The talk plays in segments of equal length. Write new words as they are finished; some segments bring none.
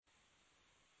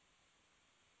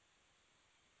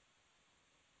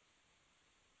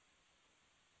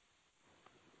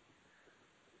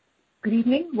Good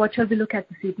evening. What shall we look at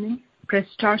this evening? Press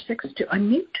star 6 to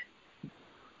unmute.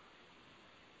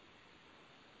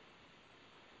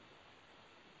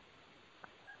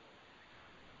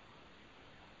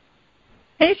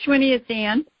 Hey, Shwini, it's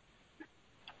Ann.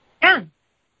 Ann.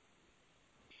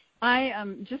 I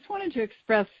just wanted to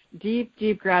express deep,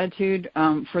 deep gratitude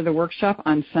for the workshop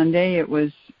on Sunday. It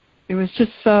was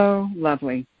just so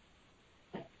lovely.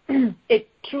 It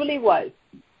truly was.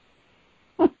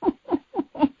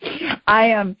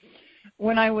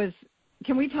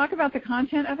 Can we talk about the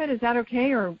content of it? Is that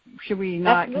okay, or should we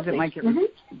not? Because it might get.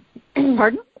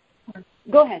 Pardon?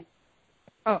 Go ahead.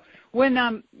 Oh,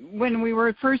 when we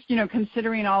were first,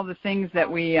 considering all the things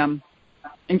that we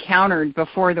encountered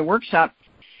before the workshop,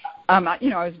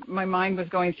 my mind was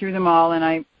going through them all, and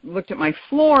I looked at my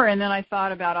floor, and then I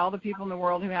thought about all the people in the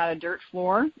world who had a dirt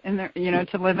floor in their,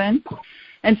 to live in,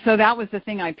 and so that was the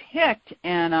thing I picked,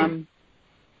 and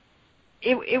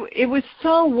it was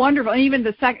so wonderful. And even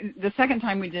the second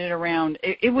time we did it around,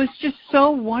 it was just so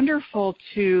wonderful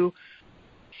to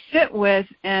sit with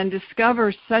and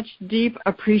discover such deep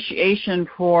appreciation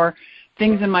for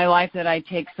things in my life that I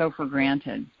take so for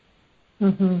granted.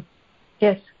 Mm-hmm.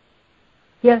 Yes.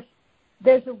 Yes.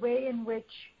 There's a way in which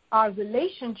our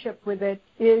relationship with it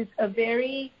is a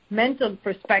very mental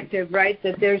perspective, right?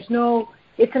 That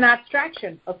it's an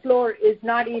abstraction. A floor is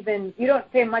not even, you don't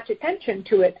pay much attention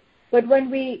to it. But when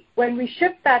we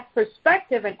shift that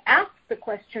perspective and ask the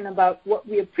question about what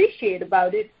we appreciate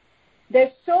about it,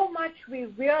 there's so much we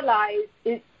realize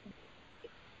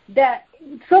that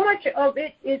so much of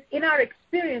it is in our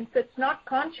experience that's not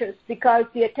conscious because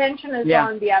the attention is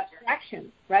on the abstraction,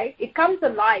 right? It comes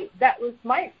alive. That was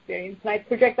my experience, and I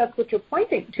project that's what you're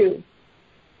pointing to.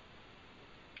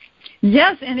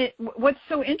 Yes, and what's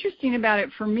so interesting about it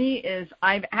for me is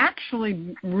I've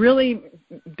actually really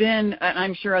been, and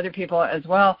I'm sure other people as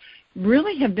well,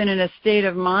 really have been in a state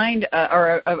of mind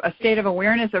or a state of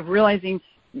awareness of realizing,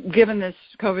 given this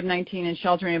COVID-19 and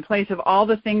sheltering in place, of all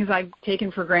the things I've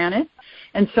taken for granted.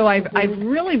 And so I've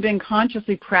really been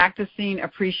consciously practicing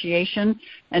appreciation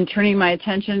and turning my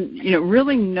attention,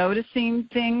 really noticing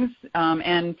things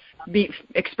and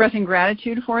expressing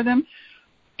gratitude for them.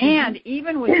 And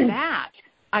even with that,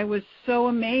 I was so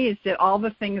amazed at all the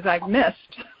things I've missed.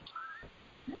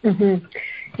 Mm-hmm.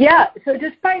 Yeah, so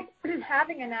despite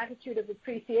having an attitude of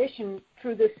appreciation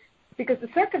through this, because the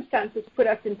circumstances put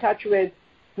us in touch with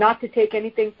not to take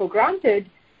anything for granted,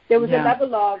 there was a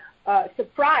level of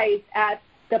surprise at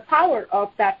the power of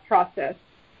that process.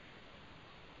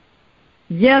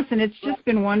 Yes, and it's just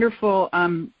been wonderful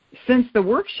since the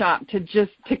workshop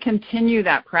to continue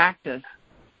that practice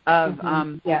of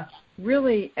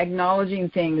really acknowledging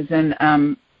things and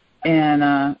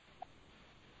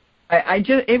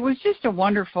it was just a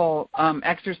wonderful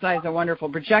exercise, a wonderful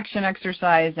projection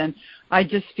exercise, and I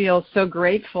just feel so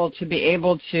grateful to be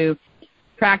able to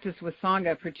practice with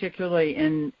Sangha, particularly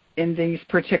in these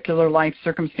particular life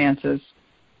circumstances.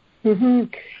 Mm-hmm.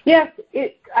 Yes,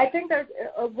 I think there's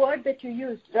a word that you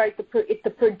used, right? It's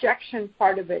the projection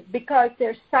part of it, because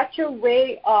there's such a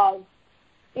way of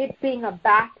it being a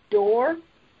back door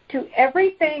to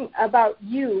everything about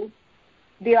you,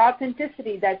 the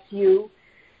authenticity that's you,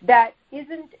 that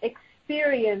isn't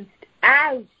experienced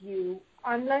as you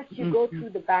unless you go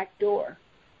through the back door.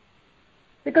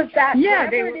 Because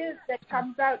whatever it is that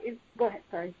comes out is... Go ahead,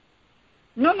 sorry.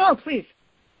 No, please.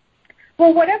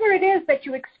 Well, whatever it is that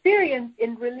you experience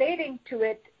in relating to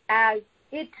it as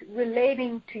it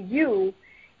relating to you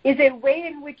is a way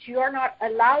in which you're not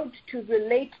allowed to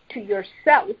relate to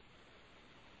yourself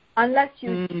unless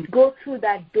you go through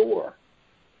that door.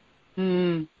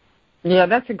 Yeah,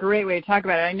 that's a great way to talk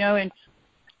about it. I know, and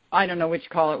I don't know which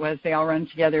call it was, they all run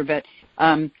together, but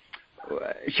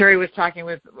Sherry was talking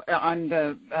on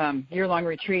the year-long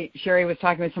retreat, Sherry was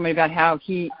talking with somebody about how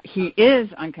he is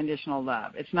unconditional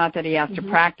love. It's not that he has to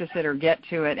practice it or get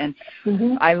to it. And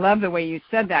I love the way you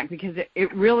said that, because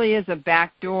it really is a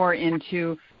back door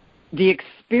into the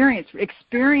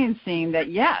experiencing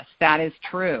that, yes, that is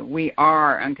true. We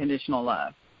are unconditional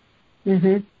love.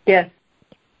 Yes.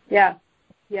 Yeah.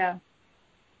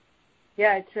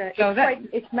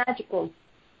 It's magical.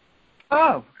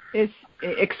 Oh, it's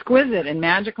exquisite and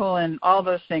magical and all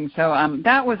those things. So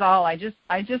that was all. I just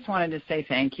wanted to say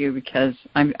thank you, because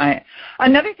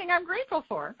another thing I'm grateful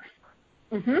for.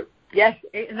 Yes,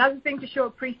 another thing to show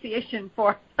appreciation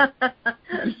for. Yes.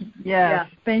 Yeah.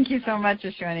 Thank you so much,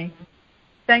 Ashwini.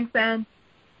 Thanks, Anne.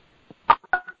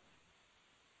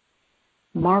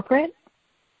 Margaret?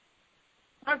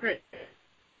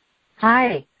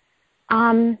 Hi.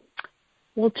 Well,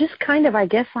 just kind of, I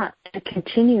guess, to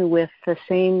continue with the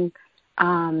same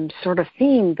sort of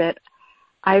theme that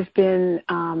I've been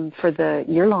for the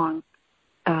year-long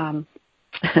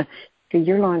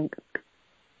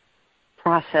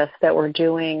process that we're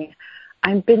doing.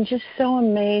 I've been just so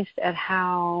amazed at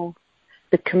how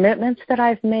the commitments that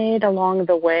I've made along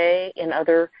the way in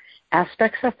other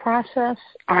aspects of practicing,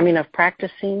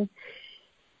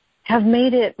 have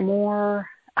made it more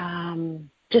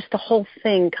just the whole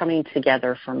thing coming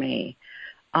together for me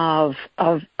of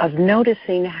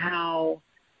noticing how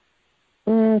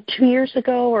 2 years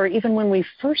ago, or even when we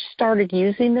first started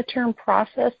using the term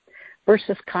process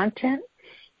versus content,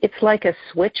 it's like a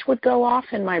switch would go off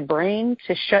in my brain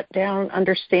to shut down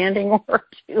understanding or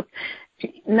to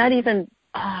not even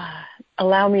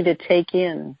allow me to take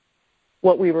in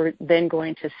what we were then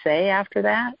going to say after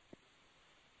that.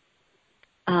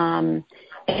 And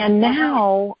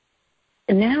now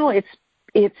it's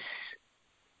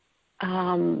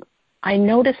I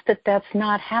notice that that's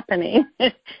not happening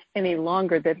any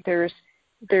longer, that there's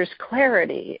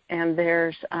clarity and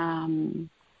there's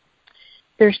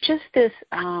just this,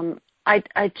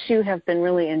 I too have been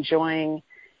really enjoying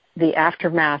the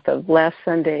aftermath of last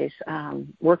Sunday's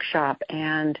workshop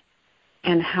and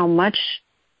how much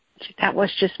that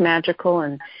was just magical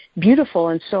and beautiful.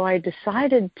 And so I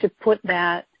decided to put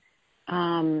that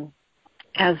as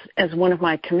one of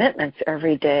my commitments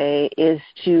every day, is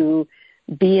to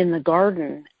be in the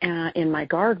garden, in my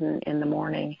garden in the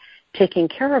morning, taking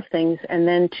care of things, and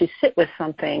then to sit with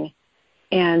something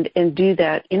and do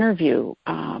that interview.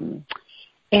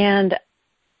 And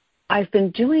I've been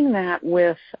doing that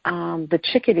with the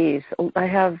chickadees. I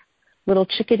have little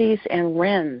chickadees and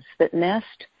wrens that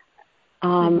nest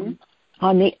on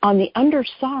the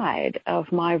underside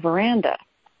of my veranda.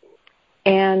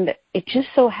 And it just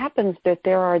so happens that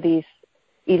there are these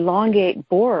elongate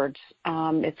boards.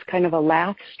 It's kind of a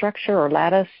lath structure or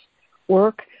lattice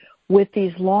work with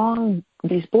these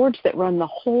boards that run the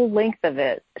whole length of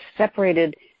it,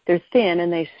 separated. They're thin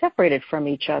and they separated from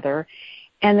each other,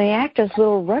 and they act as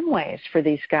little runways for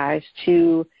these guys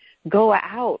to go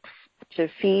out to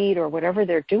feed or whatever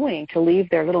they're doing, to leave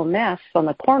their little nests on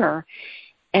the corner,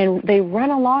 and they run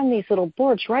along these little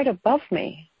boards right above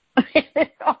me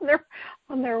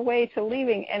on their way to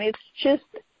leaving, and it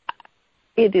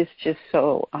is just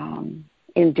so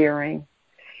endearing.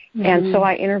 Mm-hmm. And so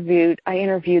I interviewed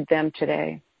them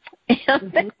today,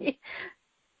 and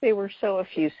they were so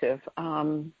effusive.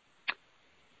 And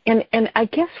I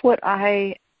guess what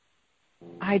I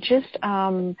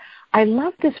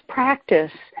love this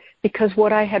practice, because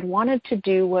what I had wanted to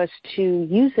do was to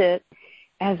use it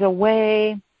as a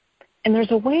way, and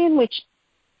there's a way in which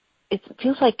it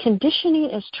feels like conditioning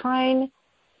is trying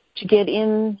to get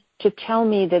in to tell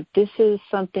me that this is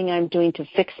something I'm doing to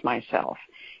fix myself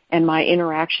and my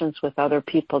interactions with other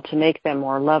people, to make them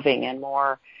more loving and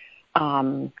more,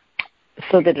 so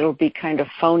that it'll be kind of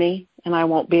phony and I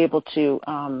won't be able to,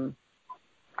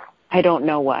 I don't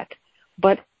know what.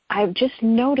 But I've just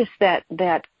noticed that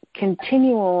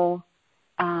continual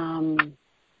trying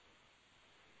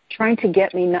to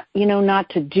get me, not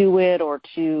to do it or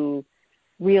to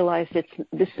realize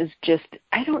this is just,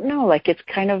 I don't know, like it's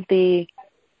kind of the,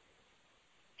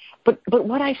 but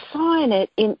what I saw in it,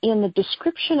 in the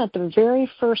description at the very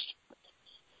first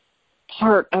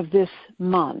part of this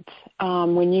month,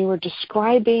 when you were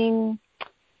describing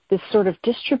this sort of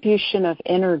distribution of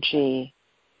energy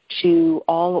to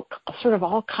all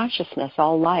consciousness,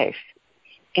 all life,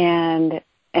 and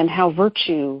how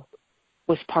virtue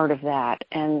was part of that,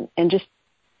 and just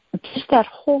that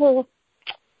whole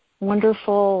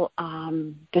wonderful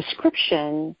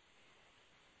description,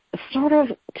 sort of,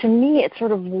 to me, it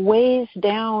sort of weighs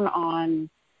down on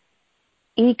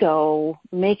ego,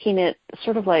 making it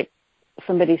sort of like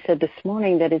somebody said this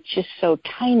morning, that it's just so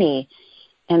tiny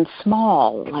and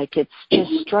small, like it's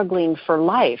just struggling for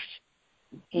life,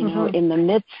 in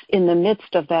the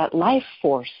midst of that life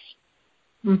force.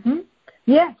 Mm-hmm.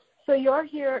 Yes. So you're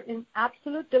here in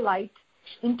absolute delight,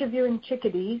 interviewing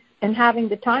chickadees and having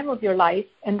the time of your life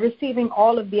and receiving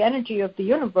all of the energy of the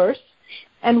universe,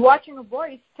 and watching a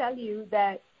voice tell you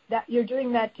that you're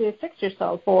doing that to fix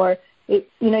yourself, or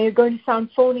you're going to sound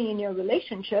phony in your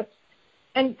relationships.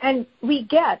 And we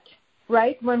get,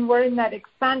 right, when we're in that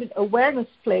expanded awareness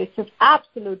place of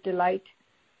absolute delight,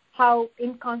 how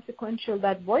inconsequential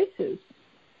that voice is.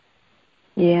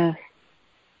 Yeah.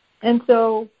 And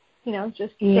so,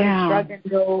 just sort of shrug and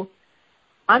go,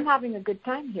 I'm having a good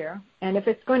time here. And if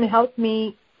it's going to help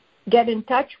me get in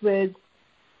touch with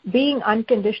being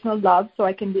unconditional love, so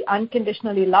I can be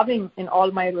unconditionally loving in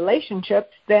all my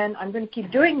relationships, then I'm going to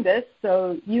keep doing this,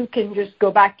 so you can just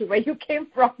go back to where you came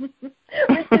from, which is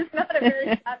not a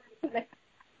very happy place.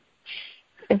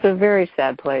 it's a very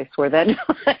sad place where that.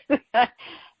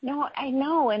 No, I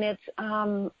know, and it's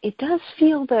it does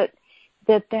feel that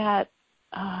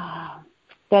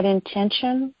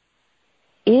intention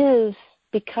is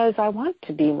because I want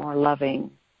to be more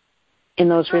loving in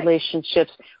those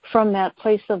relationships from that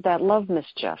place of that love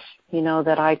mischief,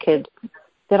 that I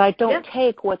don't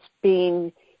take what's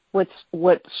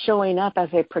showing up as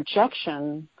a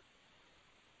projection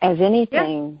as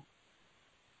anything.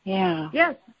 Yeah.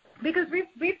 Yes, because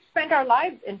we've spent our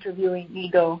lives interviewing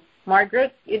ego,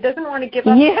 Margaret. It doesn't want to give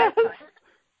up. Yes.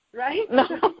 Right? No,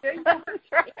 that's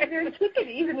right. Very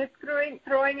quickly, even it's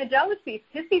throwing a jealousy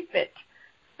hissy fit.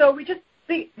 So we just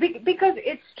because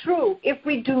it's true. If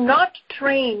we do not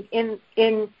train in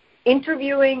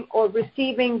interviewing or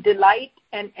receiving delight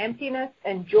and emptiness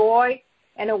and joy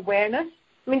and awareness,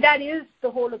 I mean that is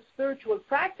the whole of spiritual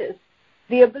practice.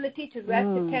 The ability to rest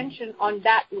attention on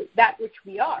that which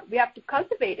we are. We have to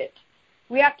cultivate it.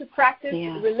 We have to practice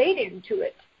relating to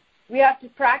it. We have to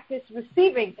practice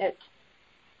receiving it.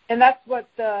 And that's what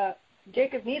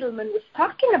Jacob Needleman was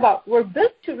talking about. We're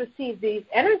built to receive these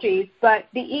energies, but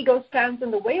the ego stands in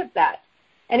the way of that.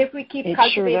 And if we keep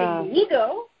cultivating the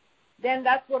ego, then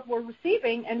that's what we're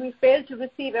receiving, and we fail to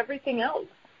receive everything else.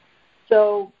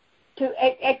 So to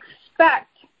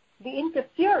expect the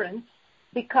interference,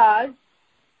 because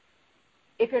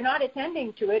if you're not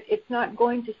attending to it, it's not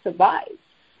going to survive.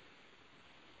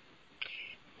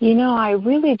 I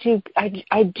really do.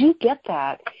 I do get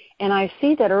that. And I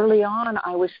see that early on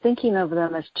I was thinking of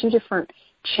them as two different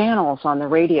channels on the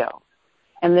radio.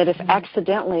 And that if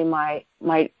accidentally my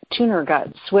tuner got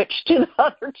switched to the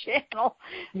other channel,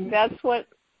 that's what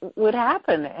would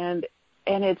happen. And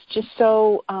it's just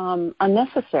so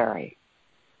unnecessary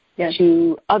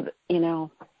to,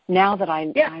 now that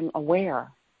I'm aware.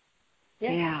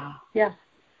 Yeah.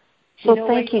 So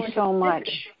thank you so much.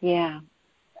 Yeah.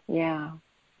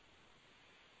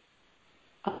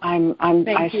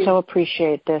 I so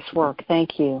appreciate this work.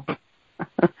 Thank you.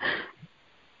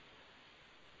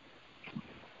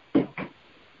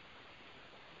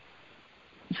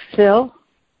 Phil?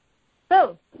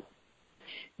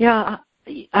 Yeah,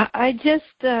 I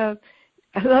just I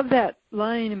love that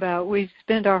line about we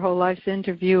spend our whole lives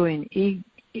interviewing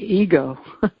ego.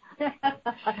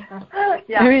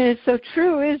 I mean, it's so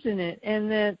true, isn't it? And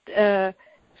that,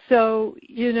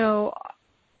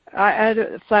 I had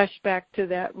a flashback to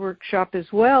that workshop as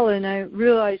well, and I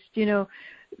realized, the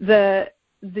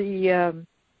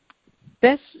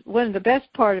one of the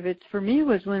best part of it for me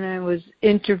was when I was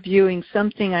interviewing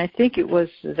something I think it was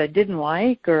that I didn't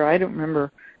like, or I don't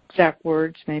remember exact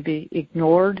words, maybe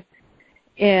ignored,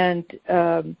 and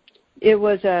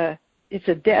it's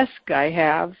a desk I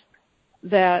have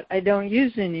that I don't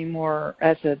use anymore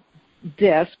as a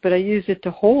desk, but I use it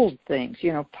to hold things,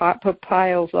 put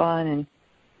piles on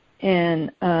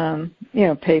and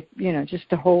paper, just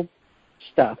to hold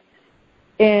stuff.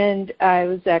 And I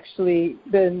was actually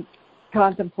been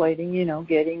contemplating,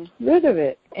 getting rid of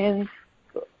it. And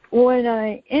when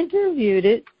I interviewed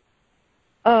it,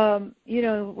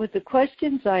 with the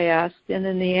questions I asked and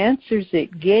then the answers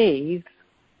it gave,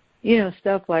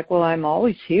 stuff like, well, I'm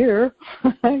always here.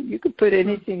 You could put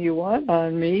anything you want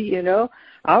on me,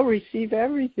 I'll receive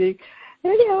everything.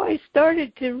 And, I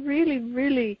started to really,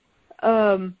 really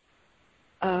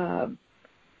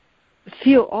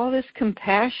feel all this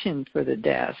compassion for the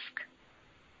desk.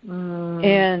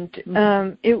 And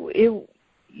it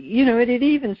had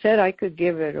even said I could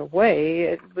give it away.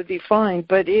 It would be fine.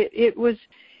 But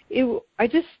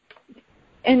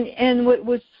and what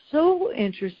was so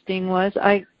interesting was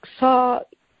I saw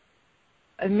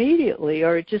immediately,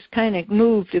 or it just kind of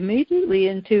moved immediately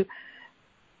into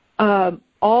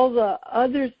all the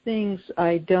other things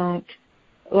I don't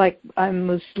like. I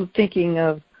was thinking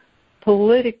of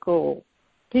political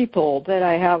people that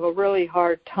I have a really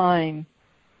hard time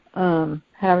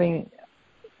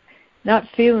not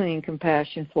feeling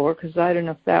compassion for, because I don't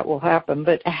know if that will happen,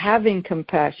 but having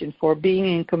compassion for, being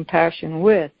in compassion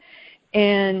with.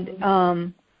 And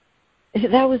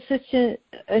that was such an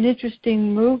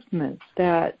interesting movement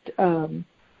that, and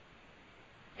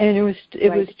it was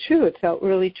true. It felt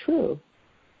really true.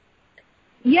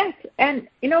 Yes, and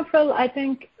Phil, I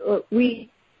think if we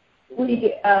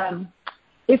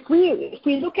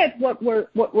look at what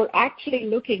we're actually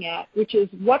looking at, which is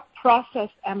what process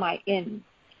am I in?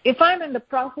 If I'm in the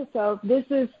process of this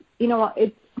is,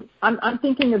 I'm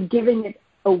thinking of giving it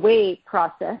away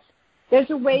process.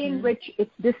 There's a way in which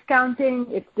it's discounting,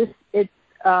 it's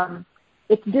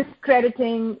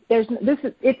discrediting.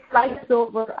 It's life is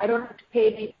over. I don't have to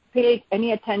pay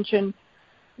any attention.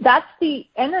 that's the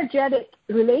energetic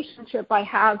relationship I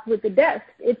have with the desk.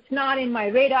 It's not in my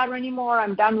radar anymore.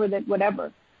 I'm done with it,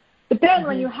 whatever. But then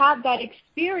when you have that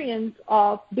experience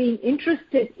of being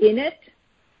interested in it,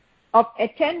 of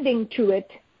attending to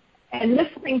it, and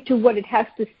listening to what it has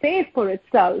to say for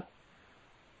itself,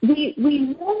 we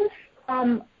move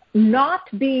from not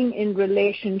being in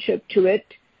relationship to it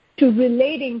to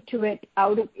relating to it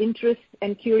out of interest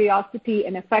and curiosity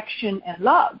and affection and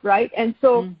love, right? And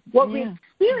so what we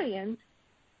experience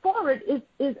for it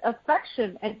is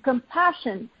affection and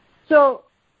compassion. So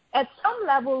at some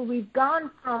level, we've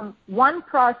gone from one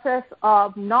process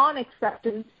of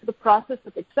non-acceptance to the process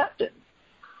of acceptance,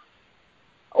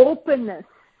 openness.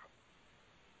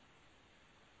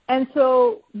 And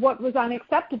so what was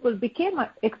unacceptable became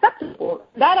acceptable.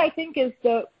 That, I think, is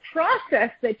the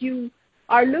process that you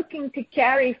are looking to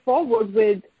carry forward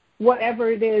with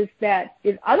whatever it is that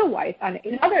is otherwise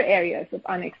in other areas of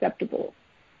unacceptable.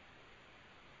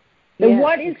 And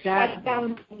what is shut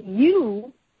down in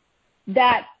you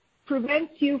that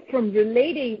prevents you from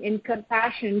relating in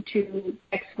compassion to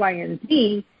X, Y, and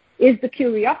Z is the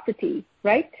curiosity,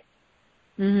 right?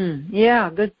 Mm-hmm. Yeah,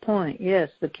 good point. Yes,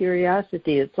 the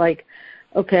curiosity. It's like,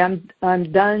 okay,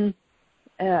 I'm done.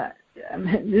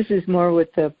 This is more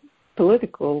with the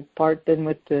political part than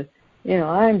with the,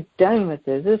 I'm done with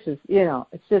this. This is,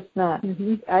 it's just not,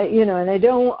 and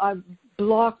I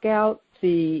block out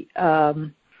the,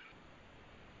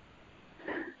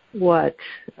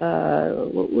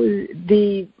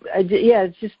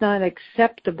 it's just not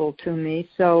acceptable to me.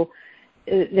 So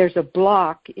there's a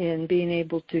block in being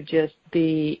able to just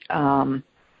be, feel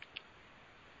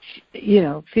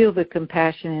the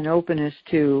compassion and openness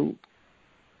to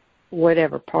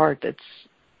whatever part that's,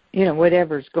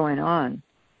 whatever's going on.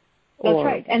 That's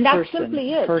right. And that's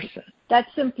simply it. That's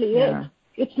simply it.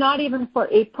 It's not even for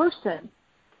a person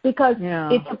because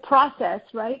it's a process,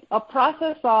 right? A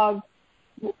process of,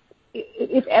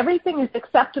 if everything is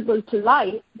acceptable to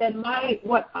life, then my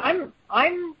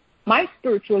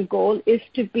spiritual goal is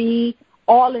to be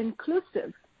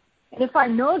all-inclusive. And if I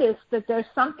notice that there's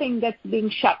something that's being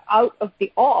shut out of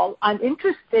the all, I'm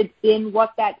interested in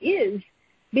what that is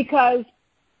because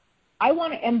I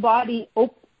want to embody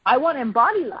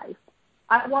life.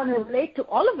 I want to relate to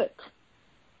all of it.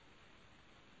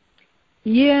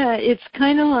 Yeah, it's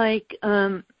kind of like,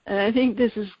 and I think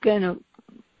this is going to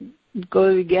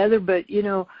go together, but,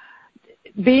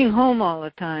 being home all the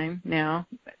time now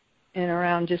and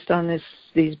around just on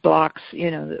these blocks,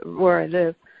 where I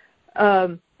live,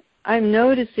 I'm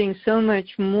noticing so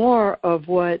much more of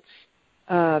what's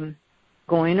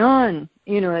going on,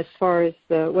 as far as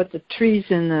what the trees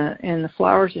and the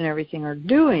flowers and everything are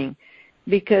doing.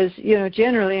 Because,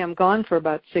 generally I'm gone for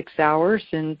about 6 hours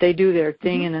and they do their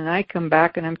thing and then I come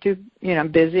back and I'm too,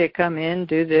 I'm busy. I come in,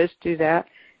 do this, do that,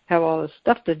 have all this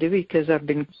stuff to do because I've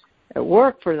been at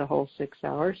work for the whole 6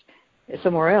 hours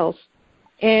somewhere else.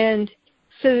 And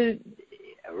so,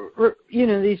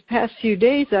 these past few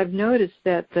days I've noticed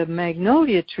that the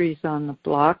magnolia trees on the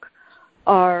block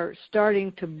are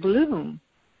starting to bloom.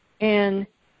 And,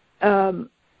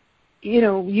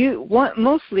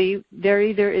 mostly they're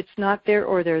either it's not there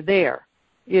or they're there,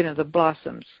 the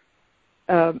blossoms.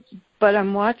 But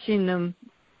I'm watching them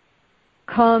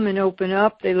come and open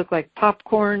up. They look like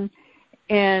popcorn,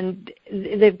 and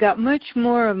they've got much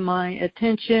more of my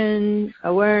attention,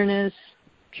 awareness,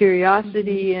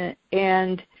 curiosity,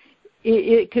 and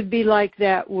it could be like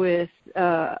that with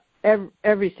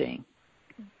everything.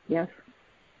 Yes.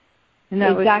 And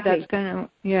that's kind of,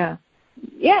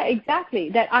 Yeah, exactly.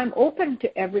 That I'm open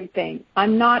to everything.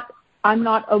 I'm not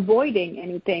avoiding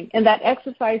anything. And that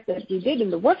exercise that you did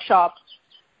in the workshop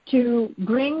to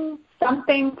bring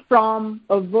something from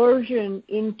aversion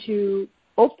into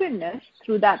openness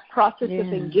through that process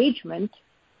of engagement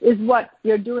is what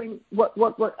you're doing, what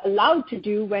we're allowed to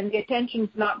do when the attention's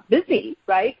not busy,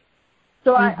 right?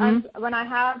 So when I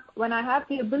have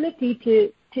the ability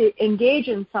to engage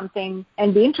in something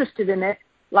and be interested in it,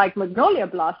 like magnolia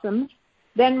blossoms,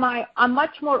 then I'm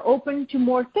much more open to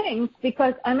more things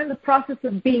because I'm in the process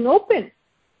of being open.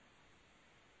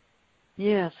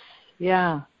 Yes,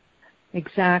 yeah,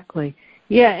 exactly.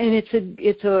 Yeah, and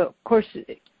it's of course,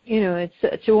 it's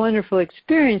such a wonderful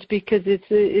experience because it's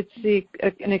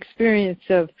an experience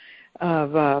of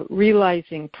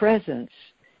realizing presence,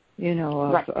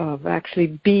 of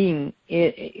actually being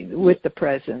with the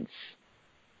presence.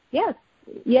 Yes,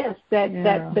 that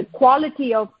the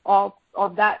quality of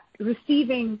that,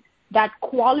 receiving that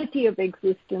quality of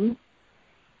existence,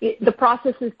 the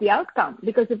process is the outcome.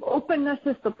 Because if openness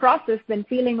is the process, then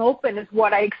feeling open is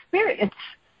what I experience.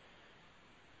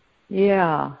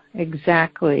 Yeah,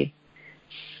 exactly.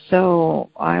 So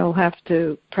I'll have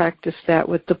to practice that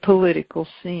with the political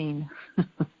scene.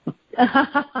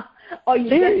 Oh, you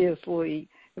seriously,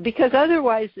 because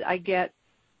otherwise I get,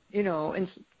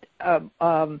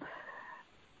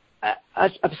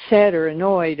 upset or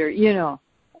annoyed, or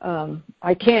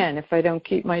I can if I don't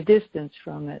keep my distance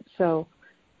from it. So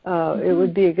it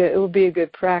would be a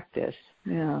good practice.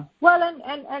 Yeah. Well,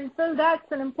 and Phil,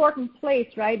 that's an important place,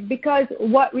 right? Because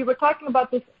what we were talking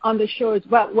about this on the show as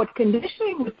well. What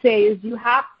conditioning would say is you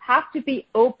have to be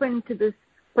open to this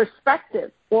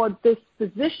perspective or this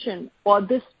position or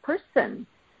this person.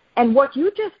 And what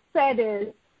you just said is,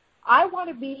 I want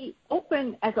to be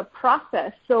open as a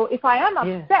process. So if I am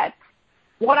upset,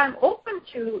 what I'm open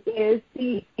to is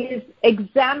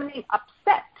examining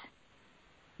upset,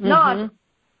 not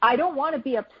I don't want to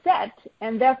be upset,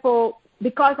 and therefore,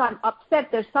 because I'm upset,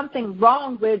 there's something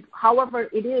wrong with however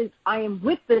it is I am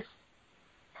with this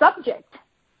subject.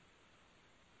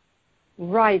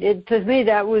 Right. To me,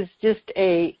 that was just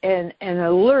an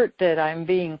alert that I'm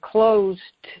being closed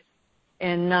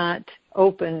and not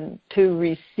open to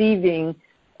receiving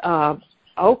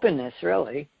openness,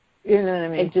 really. You know what I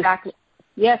mean? Exactly.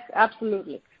 Yes,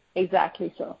 absolutely.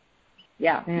 Exactly so.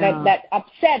 Yeah. That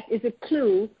upset is a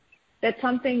clue that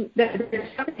there's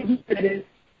something that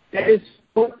is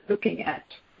worth looking at.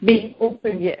 Being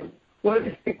open. Yes. What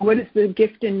is the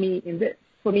gift in me in this?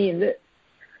 For me in this?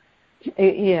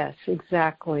 Yes,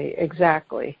 exactly.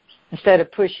 Instead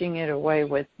of pushing it away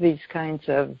with these kinds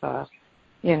of,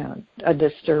 a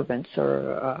disturbance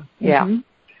or,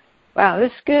 Wow,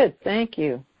 this is good. Thank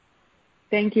you.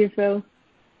 Thank you, Phil.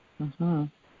 Mm-hmm.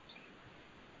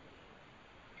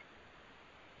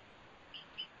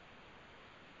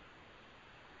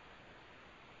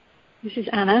 This is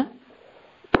Anna.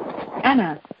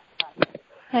 Anna.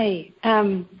 Hey.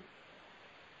 I'm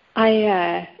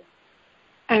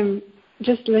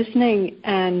just listening,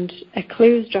 and a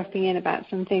clue is dropping in about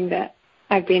something that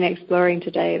I've been exploring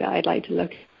today that I'd like to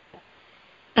look at.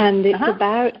 And it's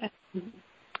about,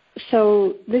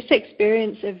 so this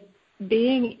experience of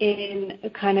being in a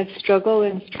kind of struggle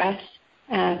and stress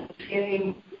and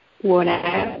feeling worn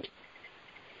out.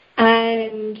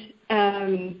 And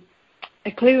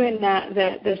a clue in that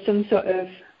there's some sort of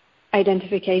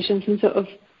identification, some sort of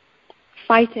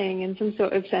fighting, and some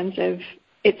sort of sense of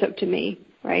it's up to me,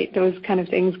 right? Those kind of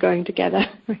things going together.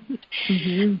 Right?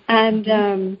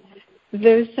 And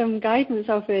there's some guidance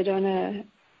offered on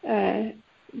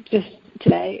just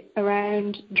today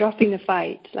around dropping the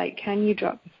fight. Like, can you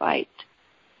drop the fight?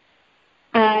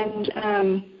 And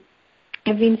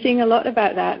I've been seeing a lot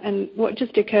about that. And what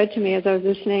just occurred to me as I was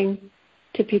listening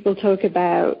to people talk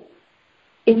about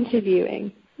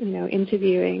interviewing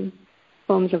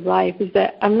forms of life, is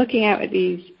that I'm looking out at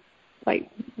these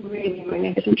like really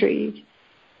magnificent trees,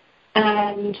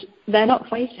 and they're not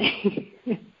fighting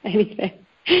anything.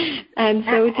 And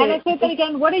so and I say that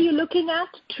again, what are you looking at?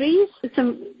 Trees?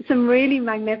 Some really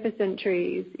magnificent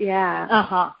trees,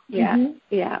 yeah.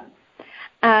 Yeah.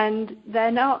 And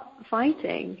they're not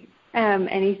fighting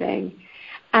anything.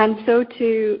 And so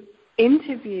to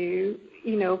interview,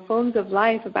 forms of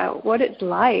life about what it's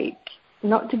like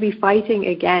not to be fighting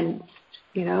against,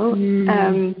 because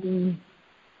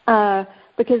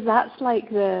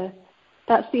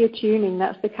that's the attuning,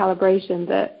 that's the calibration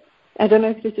that, I don't know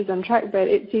if this is on track, but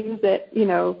it seems that,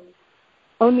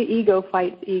 only ego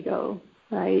fights ego,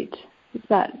 right? It's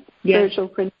that spiritual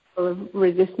principle of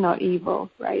resist not evil,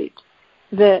 right?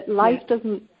 That life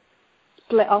doesn't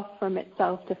split off from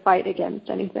itself to fight against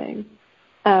anything,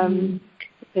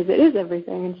 because it is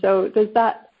everything. And so does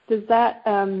that so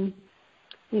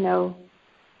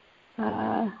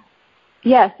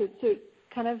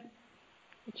kind of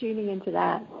tuning into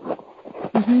that.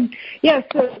 Yeah,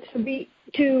 so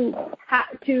to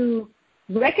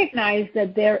recognize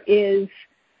that there is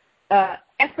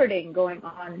efforting going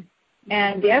on,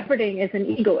 and the efforting is an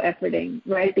ego efforting,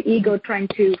 right? The ego trying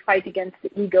to fight against the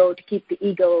ego to keep the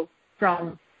ego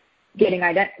from getting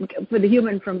for the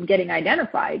human from getting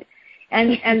identified,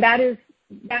 and that is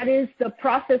the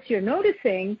process you're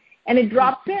noticing. And it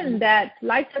drops in that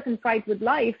life doesn't fight with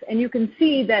life, and you can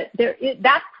see that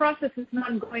that process is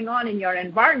not going on in your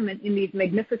environment in these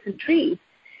magnificent trees.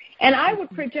 And I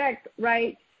would project,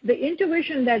 right, the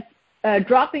intuition that's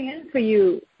dropping in for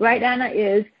you, right, Anna,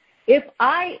 is if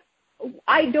I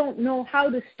don't know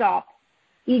how to stop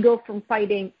ego from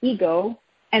fighting ego,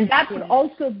 and that would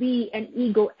also be an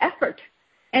ego effort.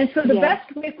 And so the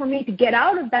best way for me to get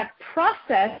out of that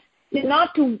process is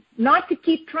not to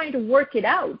keep trying to work it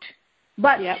out,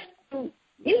 but to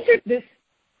insert this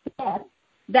thought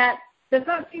that does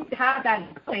not seem to have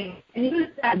that going, and use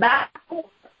that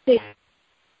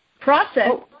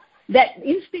process that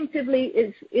instinctively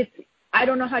it's I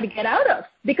don't know how to get out of,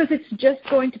 because it's just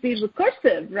going to be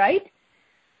recursive, right?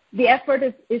 The effort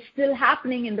is still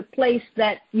happening in the place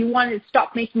that you want to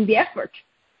stop making the effort.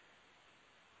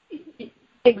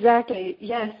 Exactly,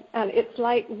 yes. And it's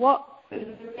like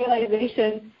the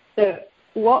realization that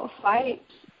what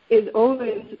fights is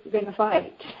always going to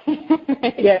fight.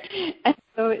 Right? Yes. And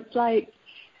so it's like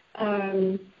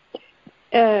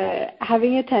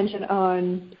having attention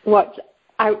on what's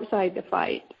outside the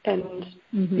fight and,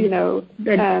 you know,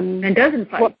 and doesn't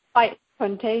fight. What fight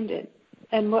contained it.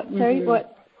 And what,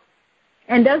 what?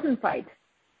 And doesn't fight.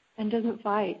 And doesn't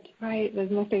fight, right. There's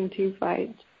nothing to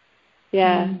fight.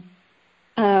 Yeah.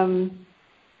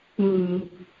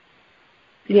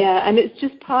 Yeah, and it's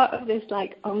just part of this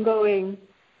like ongoing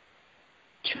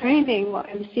training. What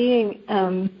I'm seeing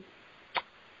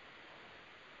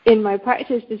in my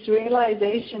practice, this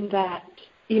realization that,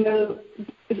 you know,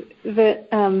 that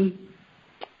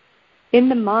in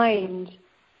the mind,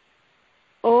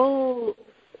 all,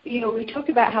 you know, we talk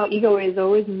about how ego is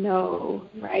always no,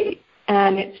 right,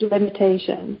 and its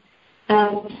limitation,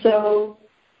 and so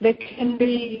there can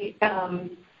be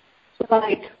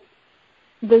like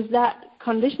there's that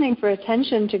conditioning for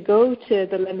attention to go to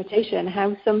the limitation,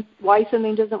 why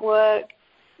something doesn't work,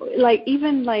 like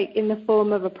even like in the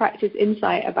form of a practice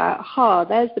insight about,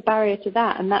 there's the barrier to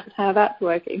that, and that's how that's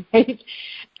working, right?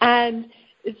 And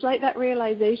it's like that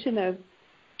realization of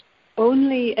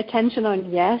only attention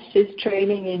on yes is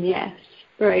training in yes,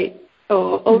 right?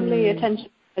 Or only attention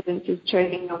on presence is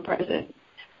training on presence.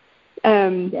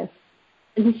 Yes.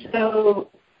 And so,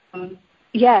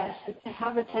 yes, to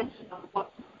have attention on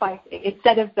what's fighting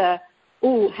instead of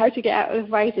how to get out of the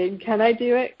fighting. Can I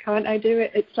do it? Can't I do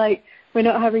it? It's like we're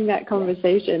not having that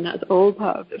conversation. That's all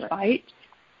part of the fight.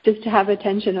 Just to have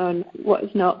attention on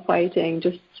what's not fighting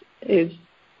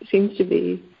seems to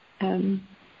be the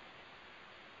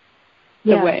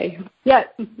way. Yeah,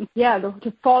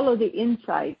 to follow the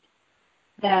insight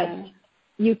that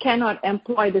you cannot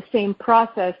employ the same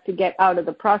process to get out of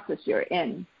the process you're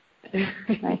in.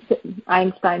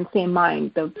 Einstein's same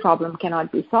mind, the problem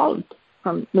cannot be solved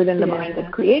from within the mind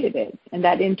that created it. And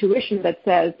that intuition that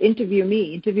says, interview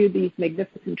me, interview these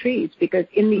magnificent trees, because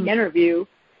in the interview,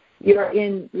 you're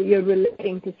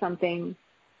relating to something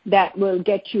that will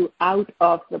get you out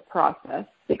of the process.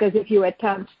 Because if you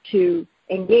attempt to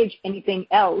engage anything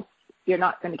else, you're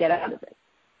not going to get out of it.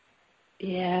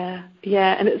 Yeah,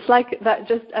 and it's like that.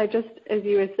 I just, as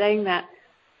you were saying that,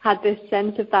 had this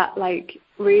sense of that, like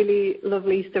really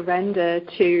lovely surrender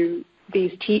to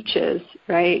these teachers,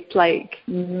 right? Like,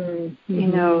 you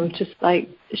know, just like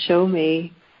show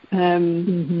me,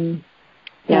 and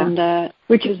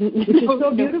which is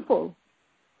so beautiful.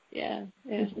 Yeah,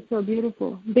 it's so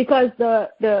beautiful, because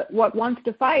the what wants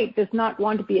to fight does not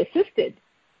want to be assisted,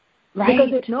 right?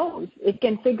 Because it knows it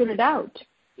can figure it out.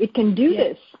 It can do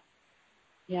this.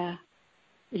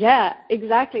 Yeah,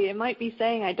 exactly. It might be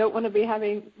saying, I don't want to be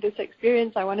having this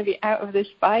experience. I want to be out of this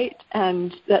fight,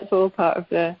 and that's all part of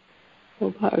the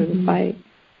fight.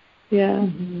 Yeah.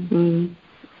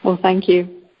 Well, thank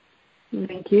you.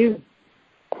 Thank you.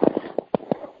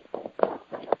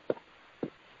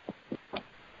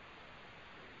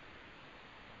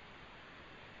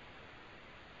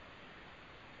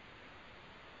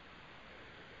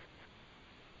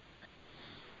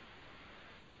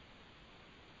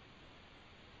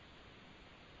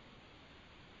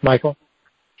 Michael.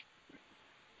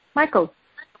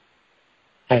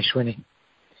 Hi, Shwini.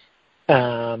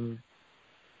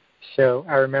 So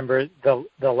I remember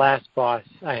the last boss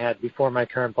I had before my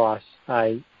current boss,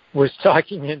 I was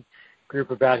talking in group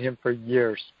about him for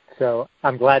years. So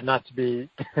I'm glad not to be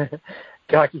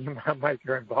talking about my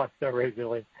current boss so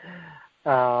regularly.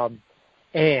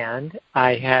 And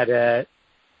I had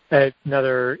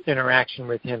another interaction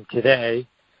with him today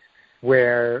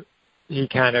where he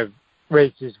kind of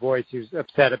raised his voice. He was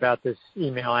upset about this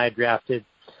email I had drafted.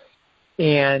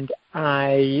 And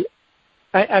I'm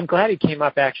glad it came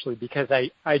up, actually, because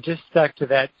I just stuck to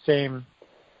that same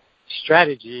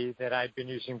strategy that I'd been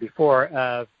using before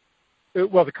of,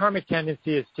 well, the karmic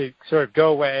tendency is to sort of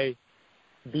go away,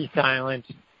 be silent,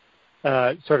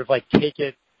 sort of like take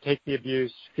the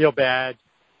abuse, feel bad,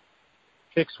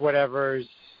 fix whatever's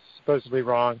supposedly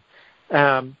wrong.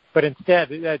 But instead,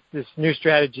 this new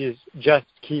strategy is just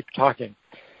keep talking.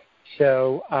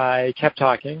 So I kept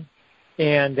talking,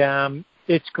 and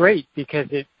it's great because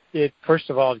it first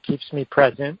of all, it keeps me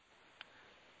present,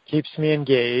 keeps me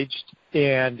engaged,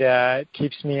 and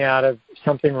keeps me out of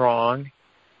something wrong,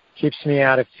 keeps me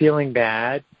out of feeling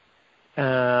bad,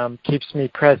 keeps me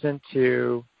present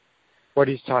to what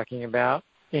he's talking about,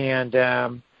 and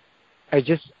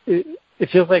it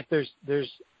feels like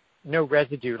there's no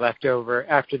residue left over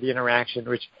after the interaction,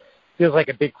 which feels like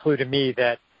a big clue to me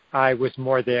that I was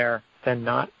more there than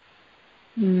not.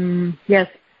 Yes,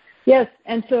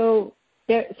 and so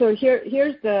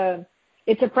here's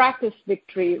it's a practice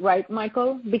victory, right,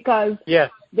 Michael? Because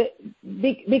yes,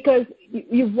 because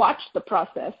you've watched the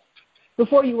process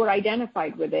before you were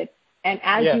identified with it, and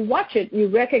as you watch it, you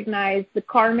recognize the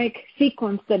karmic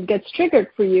sequence that gets triggered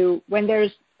for you when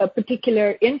there's a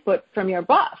particular input from your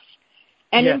boss.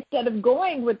 And instead of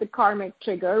going with the karmic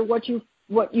trigger, what you're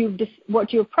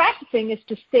practicing is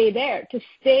to stay there, to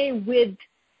stay with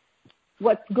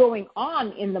what's going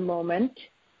on in the moment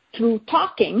through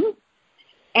talking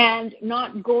and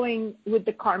not going with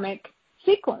the karmic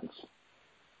sequence.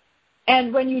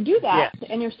 And when you do that,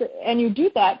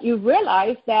 you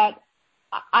realize that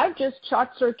I've just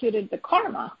short-circuited the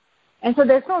karma. And so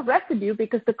there's no residue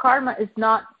because the karma is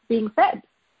not being fed.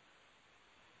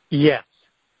 Yes.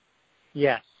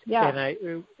 Yeah.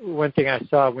 And one thing I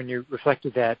saw when you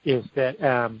reflected that is that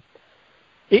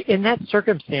in that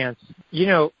circumstance,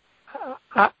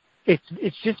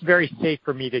 it's just very safe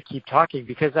for me to keep talking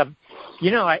because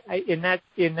in that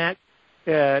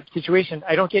situation,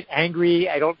 I don't get angry,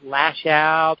 I don't lash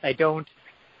out, I don't.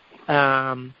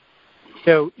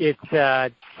 So it's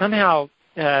somehow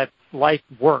life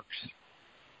works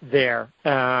there,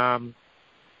 and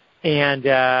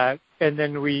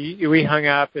then we hung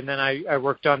up, and then I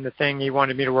worked on the thing he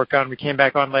wanted me to work on. We came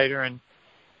back on later, and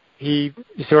he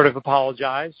sort of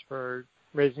apologized for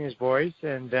raising his voice,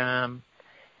 and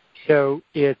so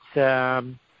it's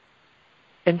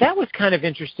and that was kind of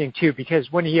interesting too,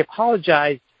 because when he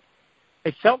apologized,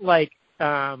 it felt like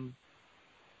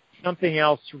something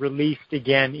else released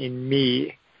again in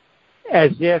me,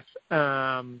 as if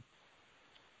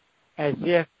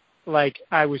like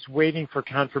I was waiting for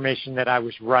confirmation that I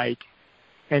was right.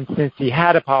 And since he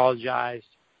had apologized,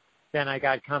 then I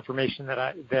got confirmation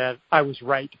that I was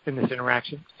right in this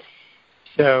interaction.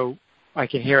 So I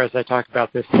can hear as I talk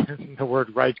about this the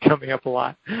word right coming up a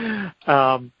lot.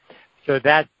 So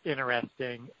that's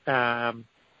interesting to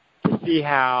see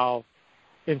how,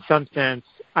 in some sense,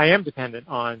 I am dependent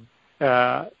on.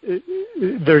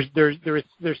 There's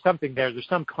something there. There's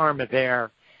some karma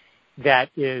there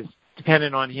that is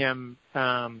dependent on him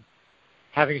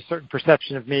having a certain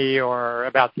perception of me or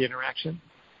about the interaction.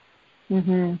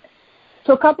 Mm-hmm.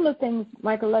 So a couple of things,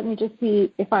 Michael. Let me just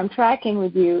see if I'm tracking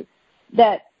with you.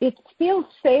 That it feels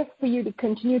safe for you to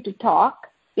continue to talk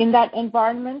in that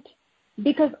environment,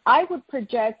 because I would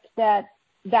project that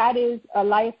is a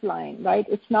lifeline, right?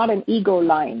 It's not an ego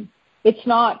line. It's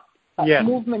not a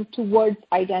movement towards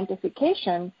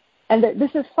identification. And that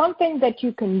this is something that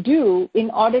you can do in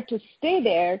order to stay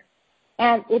there,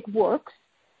 and it works.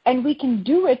 And we can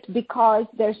do it because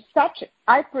there's such,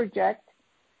 I project,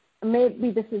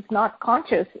 maybe this is not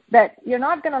conscious, that you're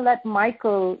not going to let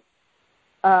Michael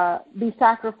be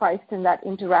sacrificed in that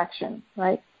interaction,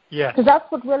 right? Yeah. Because that's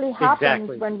what really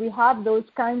happens when we have those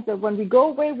kinds of, when we go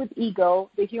away with ego,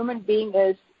 the human being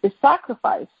is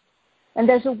sacrificed. And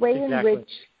there's a way in which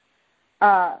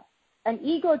an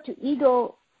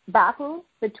ego-to-ego battle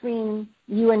between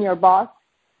you and your boss,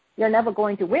 you're never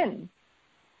going to win.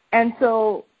 And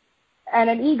so, and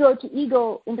an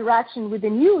ego-to-ego interaction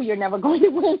within you, you're never going to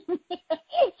win.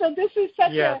 So this is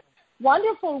such a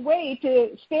wonderful way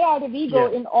to stay out of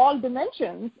ego in all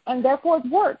dimensions, and therefore it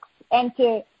works. And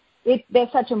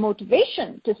there's such a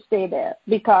motivation to stay there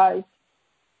because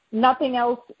nothing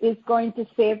else is going to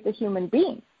save the human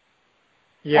being.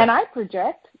 Yeah. And I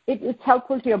project it's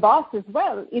helpful to your boss as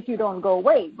well if you don't go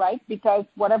away, right? Because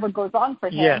whatever goes on for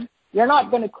him, you're not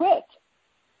going to quit.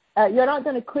 You're not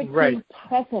going to quit being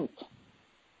present.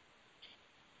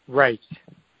 Right.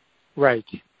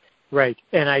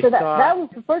 And I so saw that was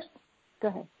the first. Go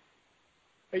ahead.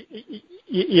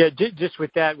 Yeah, just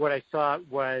with that, what I saw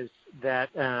was that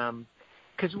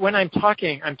because when I'm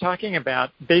talking about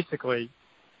basically,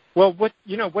 well,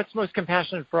 what's most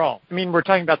compassionate for all? I mean, we're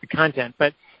talking about the content,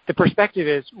 but the perspective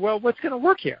is, well, what's going to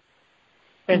work here?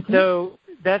 And so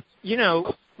that's,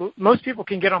 most people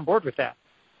can get on board with that,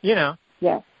 Yeah.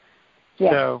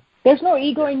 So there's no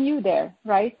ego in you there,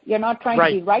 right? You're not trying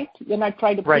to be right. You're not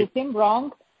trying to prove him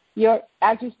wrong. You're,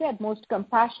 as you said, most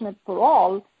compassionate for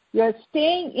all. You're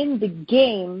staying in the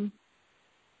game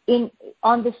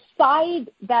on the side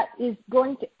that is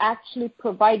going to actually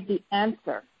provide the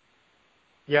answer.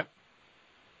 Yep.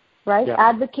 Right? Yep.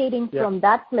 Advocating from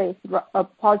that place,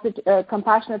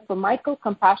 compassionate for Michael,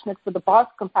 compassionate for the boss,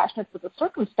 compassionate for the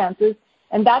circumstances,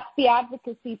 And that's the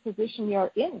advocacy position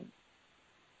you're in.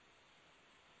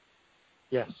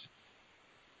 Yes.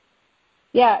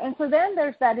 Yeah, and so then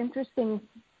there's that interesting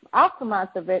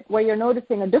aftermath of it where you're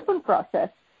noticing a different process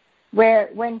where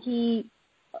when he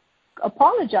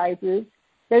apologizes,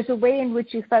 there's a way in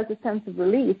which you felt a sense of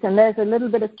release, and there's a little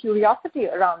bit of curiosity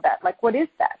around that. Like, what is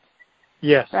that?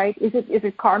 Yes. Right? Is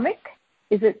it karmic?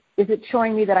 Is it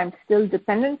showing me that I'm still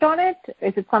dependent on it?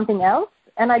 Is it something else?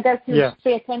 And I guess you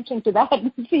pay attention to that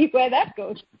and see where that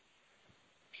goes.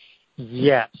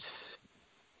 Yes.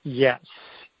 Yes.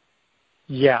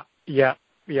 Yeah. Yeah.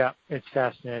 Yeah. It's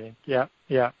fascinating. Yeah.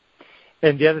 Yeah.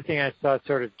 And the other thing I saw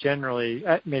sort of generally,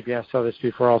 maybe I saw this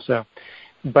before also,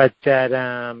 but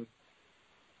that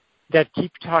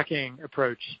keep talking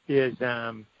approach is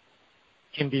can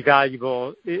be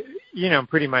valuable,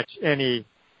 pretty much any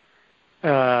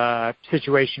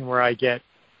situation where I get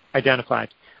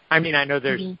identified. I mean, I know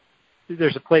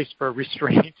there's a place for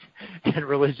restraint and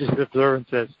religious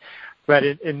observances, but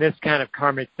in this kind of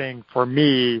karmic thing, for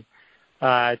me,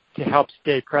 to help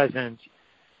stay present,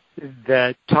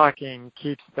 the talking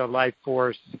keeps the life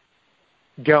force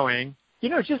going,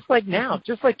 just like now,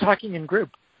 just like talking in group.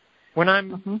 When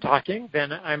I'm talking,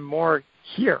 then I'm more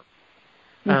here.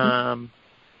 So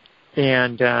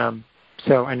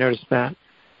I noticed that.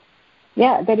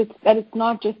 Yeah, that it's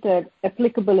not just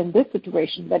applicable in this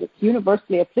situation, that it's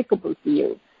universally applicable for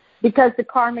you. Because the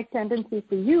karmic tendency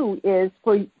for you is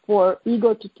for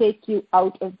ego to take you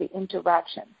out of the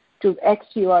interaction, to X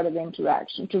you out of the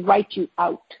interaction, to write you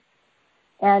out.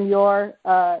 And your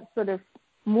sort of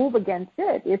move against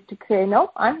it is to say,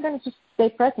 no, I'm going to just stay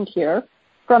present here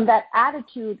from that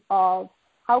attitude of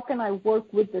how can I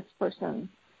work with this person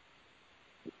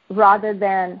rather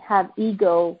than have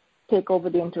ego take over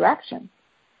the interaction.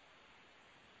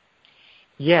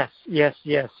 Yes, yes,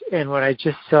 yes. And what I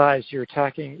just saw as you were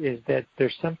talking is that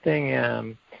there's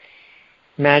something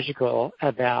magical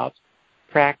about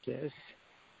practice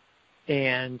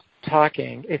and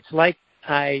talking. It's like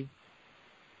as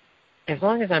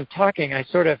long as I'm talking, I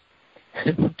sort of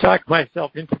talk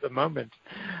myself into the moment.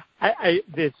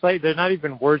 It's like there's not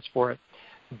even words for it,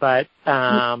 but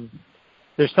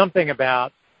there's something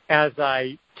about as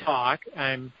I talk,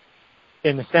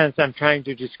 in a sense, I'm trying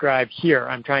to describe here.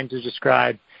 I'm trying to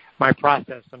describe my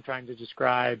process. I'm trying to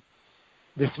describe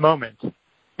this moment,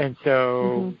 and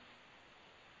so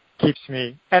keeps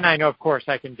me. And I know, of course,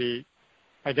 I can be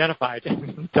identified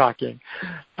in talking.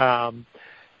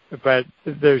 But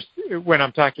when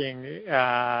I'm talking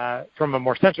from a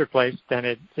more centered place, then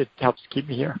it helps keep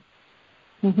me here.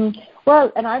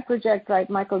 Well, and I project, right,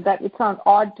 Michael, that it sounds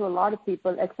odd to a lot of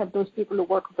people, except those people who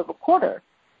work with the recorder.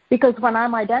 Because when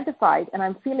I'm identified and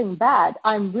I'm feeling bad,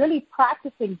 I'm really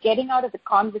practicing getting out of the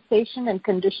conversation and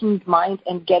conditioned mind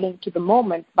and getting to the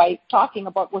moment by talking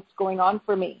about what's going on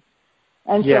for me.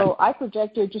 And so I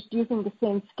project you're just using the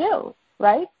same skill,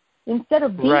 right? Instead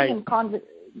of being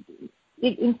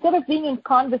instead of being in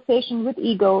conversation with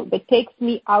ego that takes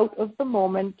me out of the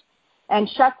moment and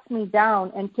shuts me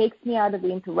down and takes me out of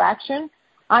the interaction,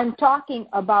 I'm talking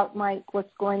about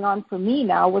what's going on for me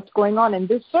now, what's going on in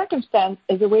this circumstance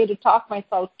as a way to talk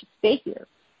myself to stay here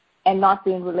and not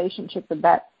be in relationship with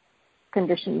that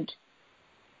conditioned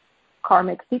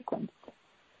karmic sequence.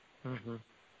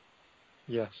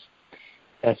 Yes,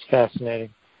 that's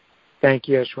fascinating. Thank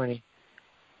you, Ashwini.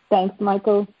 Thanks,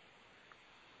 Michael.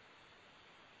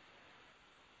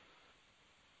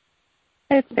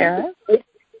 It's Sarah.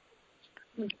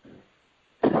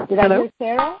 Did I hear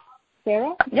Sarah?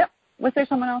 Sarah? Yep. Was there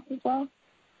someone else as well?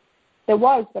 There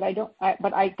was, but I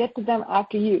get to them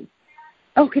after you.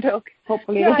 Okay.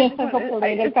 Hopefully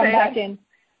they'll come back in.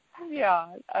 Yeah,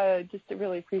 just to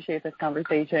really appreciate this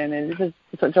conversation, and it's just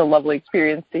such a lovely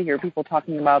experience to hear people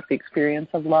talking about the experience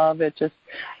of love. It's just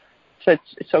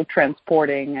so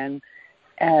transporting,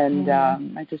 and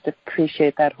I just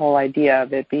appreciate that whole idea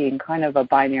of it being kind of a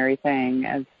binary thing,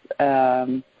 as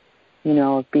of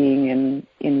being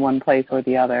in one place or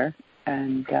the other,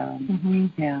 and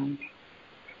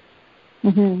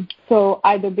So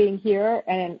either being here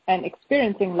and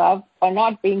experiencing love, or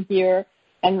not being here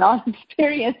and not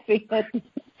experiencing it.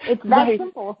 It's that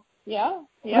simple. Yeah.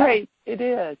 Right. It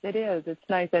is. It's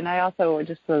nice. And I also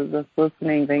just was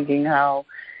listening, thinking how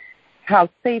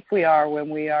safe we are when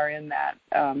we are in that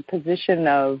position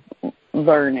of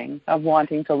learning, of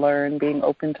wanting to learn, being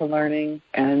open to learning.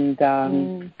 And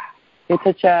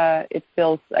it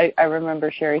feels, I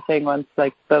remember Sherry saying once,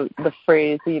 like the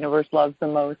phrase the universe loves the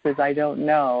most is I don't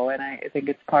know. And I think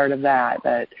it's part of that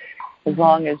as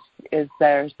long as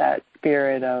there's that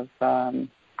spirit of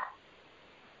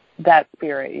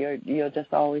you'll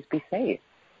just always be safe.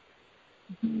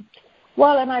 Mm-hmm.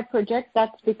 Well, and I project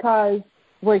that's because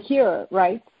we're here,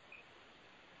 right?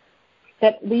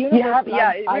 That the universe,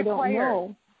 I don't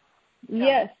know.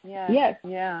 Yes.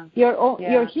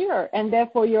 You're here, and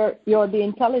therefore you're the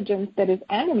intelligence that is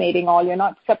animating all. You're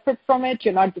not separate from it.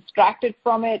 You're not distracted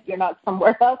from it. You're not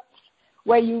somewhere else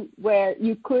where you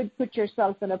could put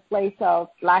yourself in a place of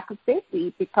lack of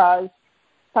safety because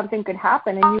something could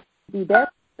happen and you could be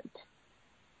there.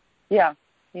 Yeah.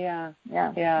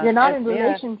 You're not in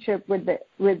relationship with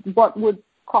what would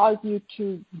cause you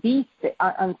to be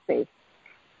unsafe.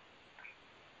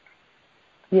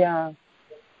 Yeah.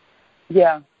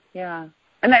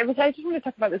 And I just want to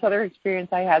talk about this other experience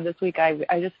I had this week.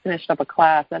 I just finished up a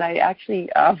class that I actually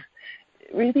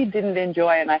really didn't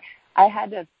enjoy, and I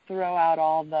had to throw out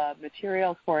all the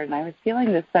materials for it, and I was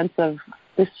feeling this sense of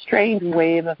this strange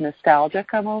wave of nostalgia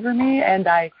come over me, and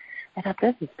I thought,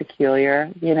 this is peculiar,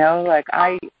 like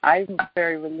I'm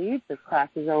very relieved this class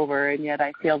is over, and yet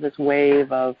I feel this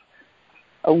wave of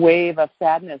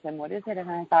sadness, and what is it? And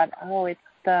I thought,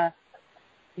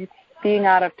 it's being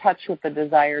out of touch with the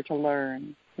desire to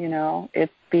learn,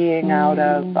 it's being out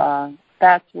of,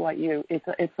 that's what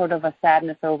it's sort of a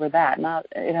sadness over that.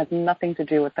 It has nothing to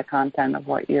do with the content of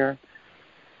what you're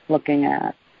looking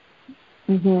at.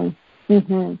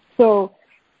 So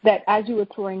that as you were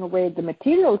throwing away the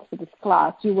materials for this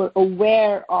class, you were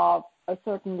aware of a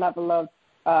certain level of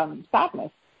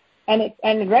sadness, and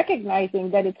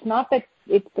recognizing that it's not that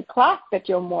it's the class that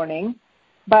you're mourning,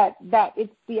 but that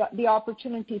it's the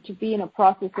opportunity to be in a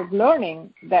process of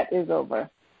learning that is over.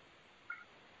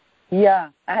 Yeah,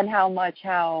 and how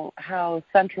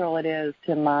central it is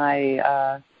to my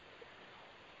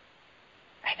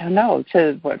I don't know,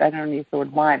 I don't use the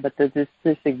word my, but this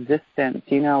existence,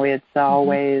 it's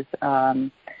always,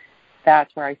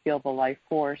 that's where I feel the life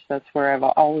force. That's where I've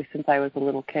always, since I was a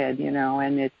little kid,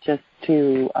 and it's just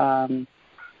to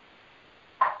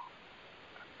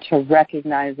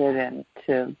recognize it and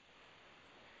to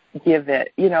give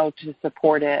it, to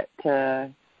support it,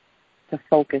 to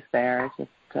focus there. It's just,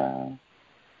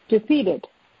 to feed it.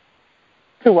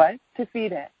 To what? To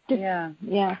feed it. Yeah.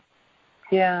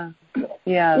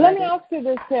 Let me ask you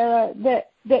this, Sarah.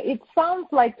 That it sounds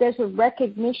like there's a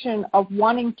recognition of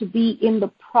wanting to be in the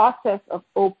process of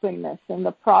openness, in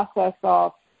the process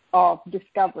of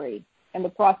discovery, and the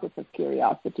process of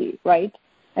curiosity, right?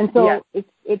 And so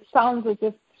it sounds as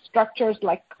if structures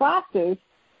like classes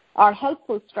are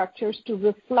helpful structures to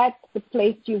reflect the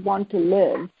place you want to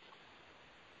live.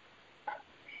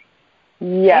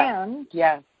 Yeah. And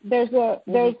there's a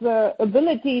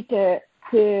ability to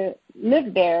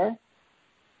live there,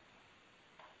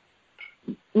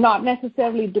 not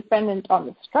necessarily dependent on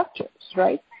the structures,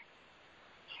 right?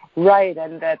 Right,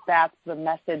 and that's the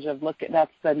message of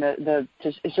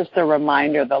it's just a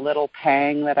reminder, the little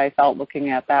pang that I felt looking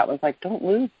at that was like, don't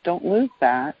lose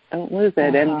that, don't lose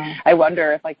it. And I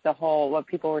wonder if like the whole, what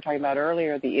people were talking about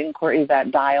earlier, the inquiry, that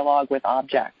dialogue with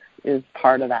objects is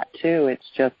part of that too. It's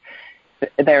just,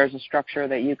 there's a structure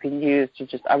that you can use to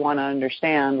just, I want to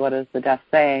understand, what is the death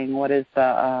saying, what is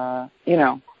the,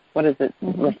 what is it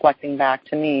reflecting back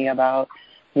to me about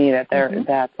me, that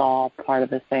that's all part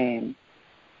of the same.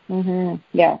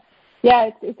 Yeah,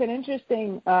 it's an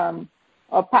interesting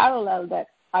a parallel that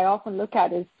I often look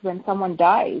at is when someone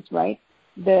dies, right?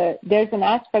 There's an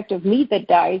aspect of me that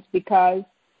dies because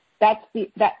that's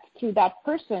through that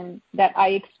person that I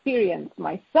experience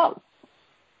myself.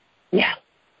 Yes.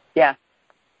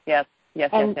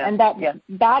 And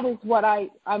that is what I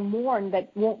mourn,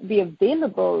 that won't be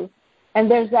available.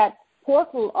 And there's that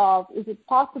portal of, is it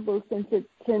possible since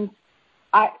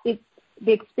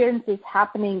the experience is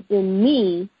happening in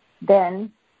me,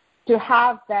 then to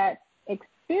have that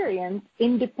experience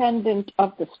independent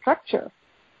of the structure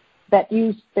that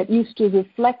used to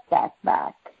reflect that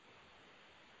back.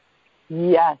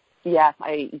 Yes.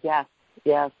 It's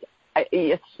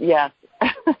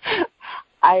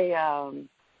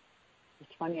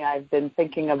funny, I've been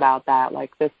thinking about that,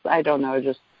 like this, I don't know,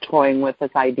 just toying with this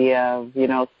idea of,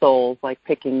 souls, like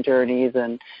picking journeys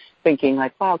and thinking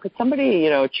like, wow, could somebody,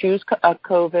 choose a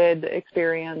COVID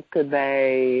experience? Could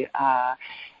they,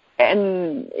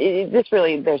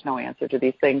 there's no answer to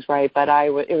these things, right? But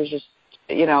it was just,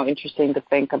 interesting to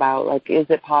think about, like, is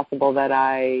it possible that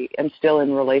I am still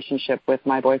in relationship with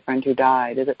my boyfriend who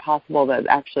died? Is it possible that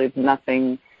actually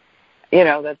nothing,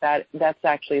 that's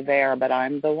actually there, but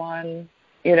I'm the one,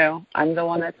 I'm the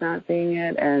one that's not seeing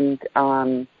it. And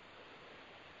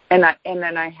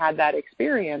then I had that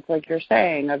experience, like you're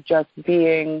saying, of just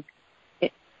being,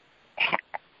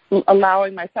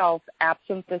 allowing myself,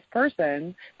 absent this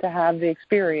person, to have the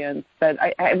experience that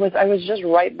I was just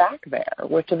right back there,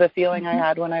 which is the feeling I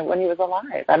had when he was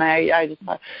alive, and I just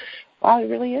thought, wow, he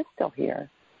really is still here.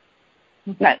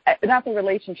 Not the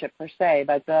relationship per se,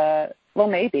 but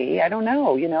maybe, I don't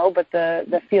know, but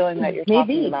the feeling that you're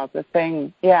talking about, the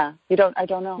thing, I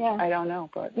don't know,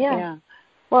 but yeah.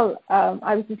 Well,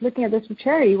 I was just looking at this with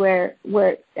Cherry, where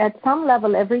at some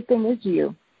level everything is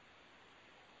you.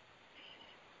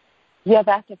 Yeah,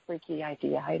 that's a freaky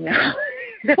idea, I know.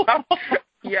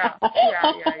 Yeah.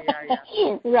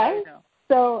 Right?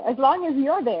 So as long as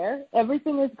you're there,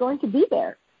 everything is going to be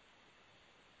there.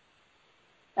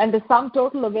 And the sum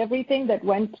total of everything that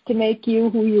went to make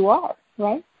you who you are,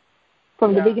 right?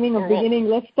 From the beginning of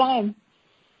beginningless time.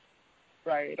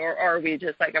 Right. Or are we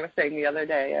just, like I was saying the other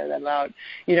day about,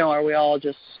 are we all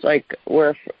just like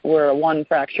we're one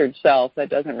fractured self that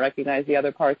doesn't recognize the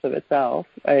other parts of itself,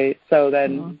 right? So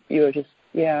then you are just,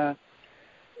 Well,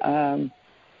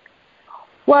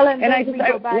 and then we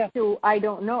go back to I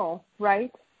don't know,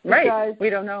 right? Right. We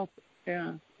don't know.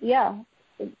 Yeah. Yeah.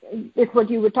 It's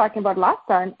what you were talking about last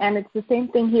time, and it's the same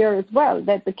thing here as well,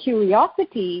 that the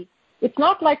curiosity, it's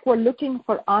not like we're looking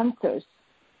for answers,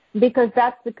 because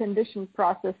that's the conditioned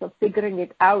process of figuring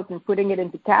it out and putting it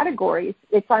into categories.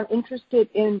 It's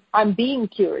I'm being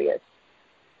curious.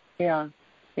 Yeah.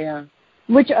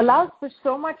 Which allows for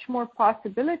so much more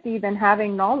possibility than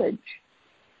having knowledge.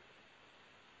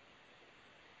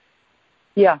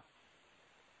 Yeah,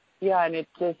 and it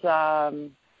is,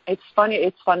 it's funny.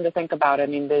 It's fun to think about. I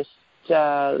mean, this,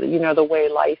 the way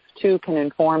life too can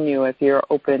inform you if you're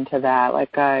open to that.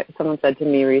 Like someone said to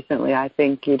me recently, I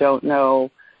think you don't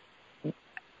know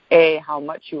how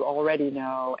much you already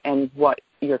know and what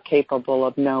you're capable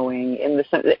of knowing. And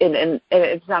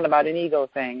it's not about an ego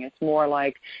thing. It's more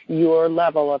like your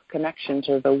level of connection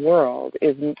to the world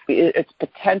it's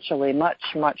potentially much,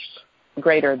 much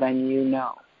greater than you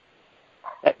know.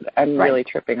 I'm really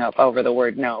tripping up over the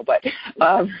word no, but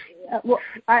well,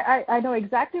 I know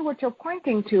exactly what you're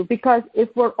pointing to, because if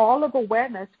we're all of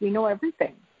awareness, we know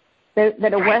everything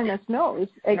that awareness knows,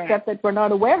 except that we're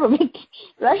not aware of it,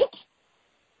 right?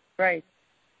 Right.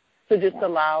 So just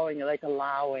allowing it,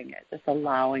 just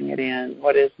allowing it in.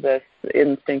 What is this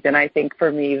instinct? And I think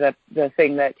for me, the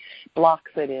thing that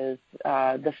blocks it is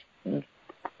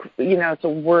it's a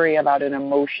worry about an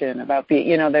emotion, about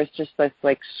there's just this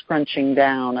like scrunching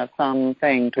down of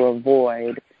something to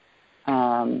avoid,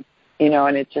 and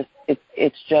it's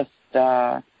just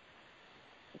gumming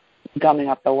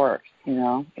up the works.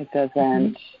 It doesn't.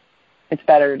 Mm-hmm. It's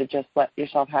better to just let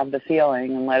yourself have the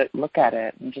feeling and look at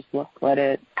it and just let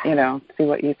it, see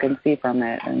what you can see from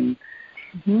it, and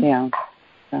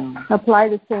so apply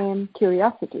the same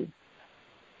curiosity.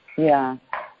 Yeah.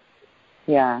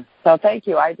 So thank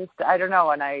you. I don't know.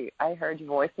 When I heard your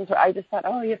voices, I just thought,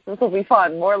 oh yes, this will be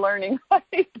fun. More learning.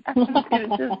 It's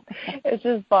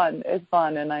just fun. It's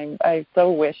fun, and I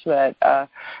so wish that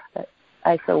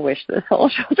this whole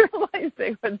shelter life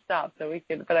thing would stop so we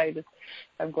could. But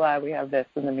I'm glad we have this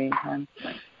in the meantime.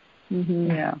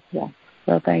 Mm-hmm. Yeah.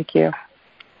 So thank you.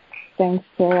 Thanks,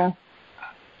 Sarah.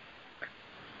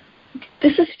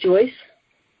 This is Joyce.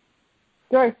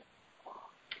 Joyce.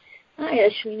 Hi,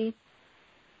 Ashwini.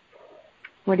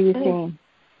 What are you saying?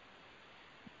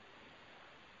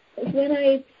 When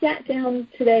I sat down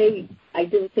today, I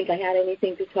didn't think I had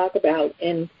anything to talk about.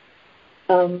 And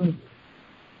on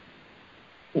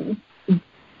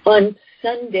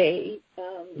Sunday,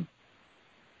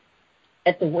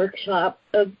 at the workshop,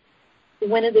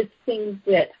 one of the things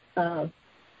that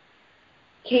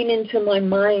came into my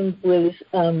mind was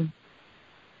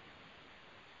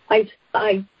I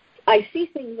see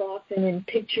things often in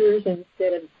pictures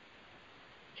instead of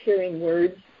hearing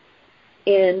words.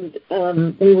 And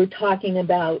we were talking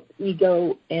about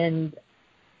ego, and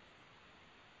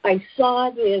I saw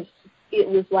this. It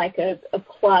was like a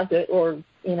closet or,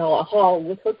 a hall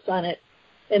with hooks on it.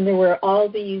 And there were all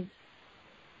these,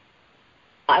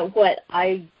 the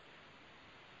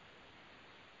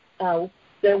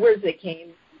words that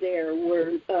came there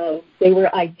were, they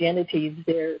were identities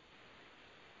there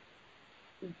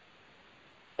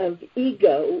of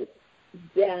ego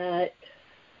that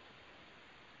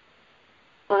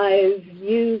I've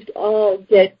used all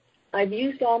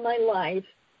my life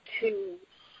to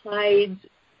hide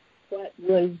what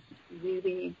was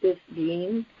really this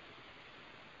being,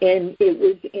 and it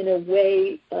was in a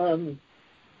way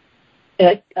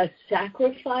a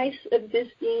sacrifice of this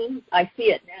being. I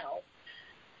see it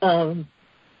now,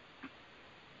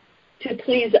 to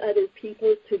please other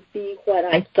people, to be what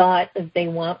I thought they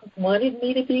wanted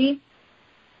me to be.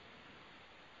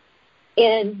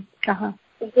 And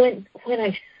when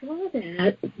I saw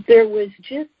that, there was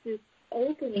just this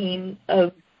opening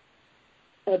of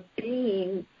a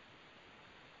being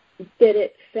that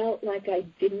it felt like I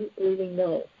didn't really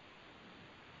know.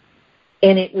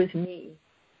 And it was me.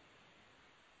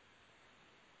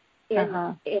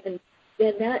 And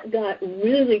then that got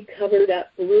really covered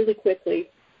up really quickly,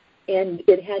 and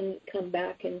it hadn't come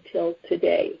back until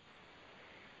today.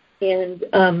 And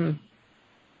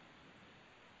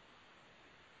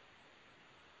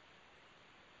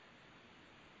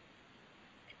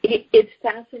it's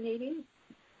fascinating.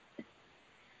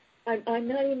 I'm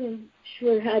not even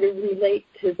sure how to relate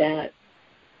to that,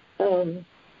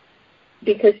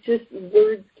 because just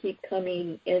words keep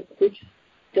coming, which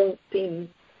don't seem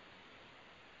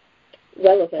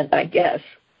relevant, I guess.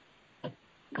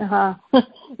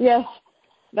 Yes,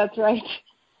 that's right.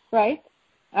 Right?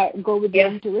 I go with your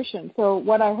intuition. So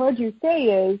what I heard you say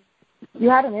is you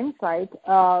had an insight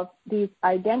of these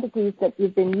identities that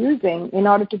you've been using in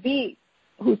order to be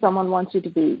who someone wants you to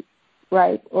be,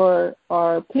 right? Or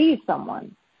please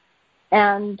someone.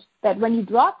 And that when you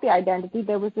dropped the identity,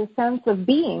 there was a sense of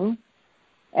being,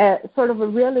 sort of a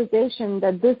realization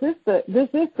that this is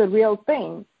the real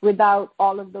thing without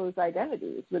all of those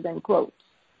identities within quotes.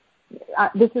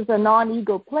 This is a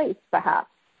non-ego place, perhaps.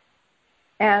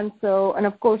 And so, and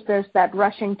of course, there's that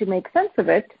rushing to make sense of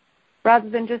it, rather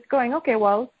than just going, okay,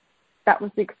 well, that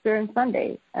was the experience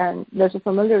Sunday, and that's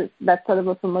sort of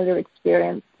a familiar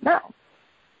experience now.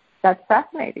 That's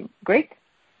fascinating. Great.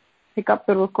 Pick up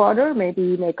the recorder,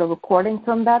 maybe make a recording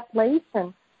from that place,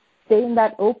 and stay in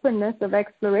that openness of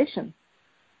exploration.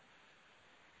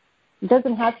 It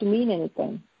doesn't have to mean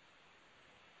anything.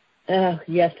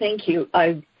 Yeah, thank you.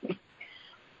 I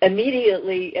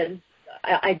immediately, as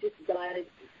I just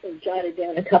jotted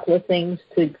down a couple of things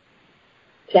to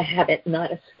have it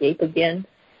not escape again,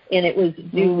 and it was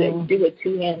do a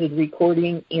two-handed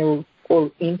recording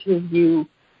or interview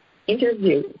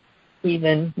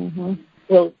even. Mm-hmm.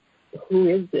 Well, who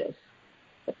is this?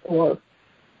 Or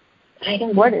I don't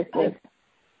know. What is this?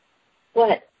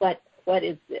 What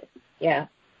is this? Yeah.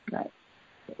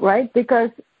 Right? Because,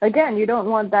 again, you don't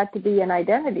want that to be an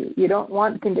identity. You don't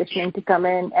want conditioning to come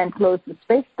in and close the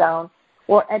space down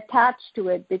or attach to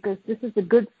it, because this is a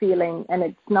good feeling and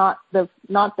it's not the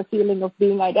feeling of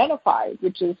being identified,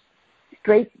 which is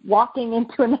straight walking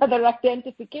into another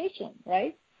identification,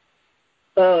 right?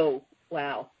 Oh,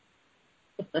 wow.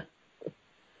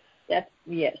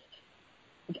 Yes.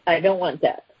 I don't want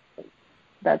that.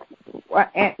 That's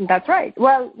right.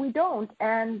 Well, we don't,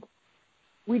 and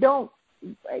we don't.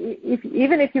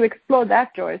 Even if you explore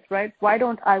that, Joyce, right? Why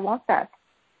don't I want that?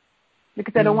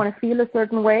 Because I don't want to feel a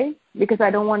certain way. Because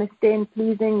I don't want to stay in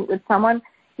pleasing with someone.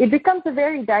 It becomes a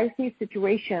very dicey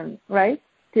situation, right?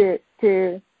 To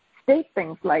state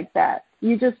things like that.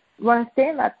 You just want to stay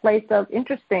in that place of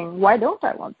interesting. Why don't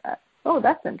I want that? Oh,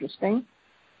 that's interesting.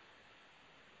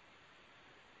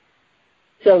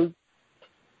 So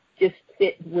just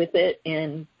sit with it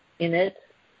and in it.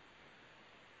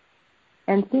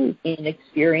 And see. And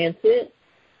experience it.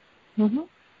 Mm-hmm.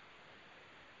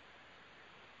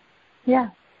 Yeah.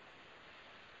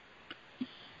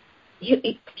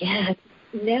 Yeah.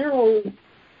 Now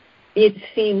it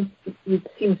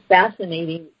seems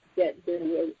fascinating that there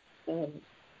was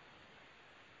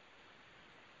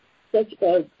such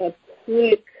a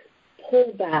quick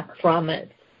pullback from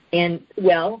it. And,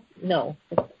 well, no,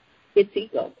 it's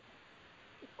ego.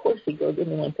 Of course ego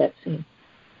didn't want that seen.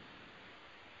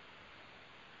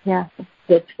 Yeah.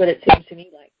 That's what it seems to me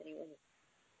like, anyway.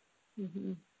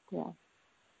 Mm-hmm. Yeah.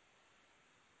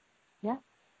 Yeah.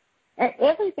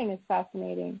 Everything is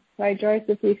fascinating, right, Joyce?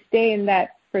 If we stay in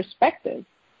that perspective,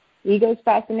 ego is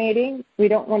fascinating. We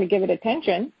don't want to give it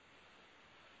attention.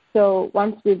 So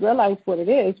once we realize what it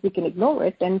is, we can ignore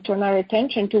it and turn our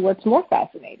attention to what's more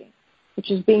fascinating,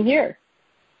 which is being here.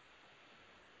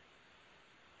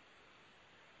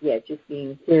 Yeah, just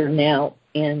being here now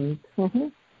and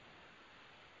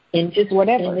and just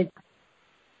whatever. And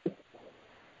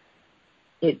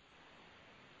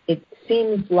it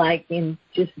seems like in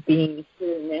just being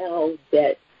here now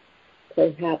that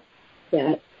perhaps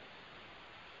that's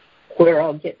where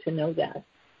I'll get to know that.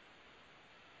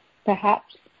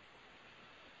 Perhaps.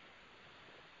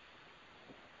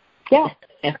 Yeah.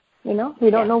 You know, we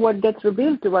don't know what gets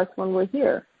revealed to us when we're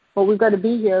here. But we've got to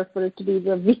be here for it to be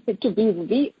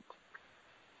revealed.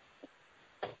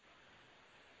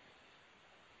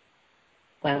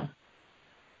 Wow.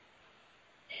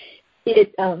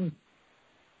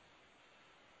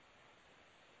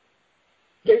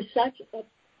 There's such a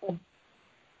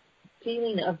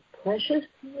feeling of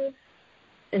preciousness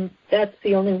and that's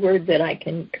the only word that I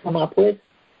can come up with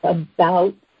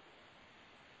about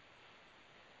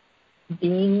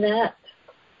being that.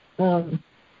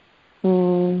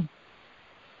 Mm-hmm.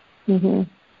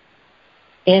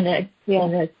 And a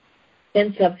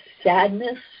sense of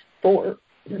sadness for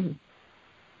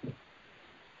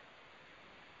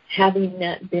having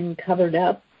that been covered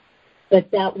up. But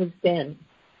that was then.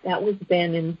 That was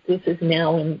then, and this is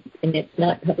now, and it's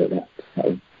not covered up.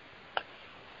 So.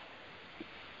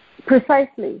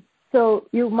 Precisely. So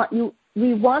we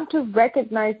want to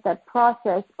recognize that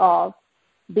process of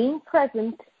being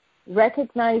present,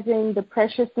 recognizing the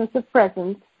preciousness of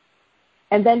presence,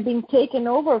 and then being taken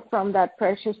over from that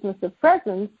preciousness of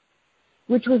presence,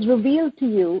 which was revealed to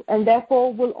you and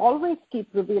therefore will always keep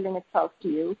revealing itself to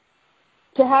you,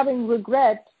 to having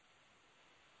regret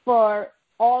for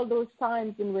all those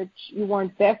times in which you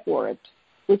weren't there for it,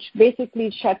 which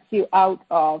basically shuts you out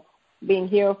of being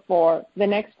here for the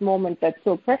next moment that's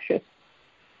so precious.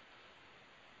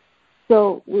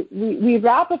 So we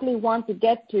rapidly want to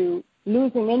get to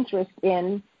losing interest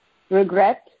in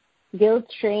regret, guilt,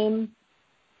 shame,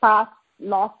 past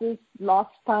losses,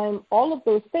 lost time, all of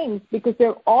those things, because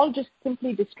they're all just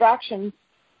simply distractions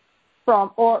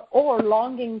from or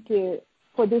longing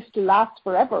for this to last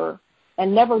forever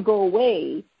and never go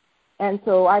away. And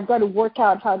so I've got to work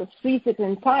out how to freeze it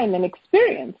in time and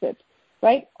experience it,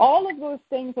 right? All of those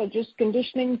things are just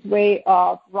conditioning's way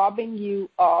of robbing you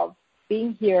of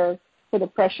being here for the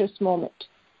precious moment.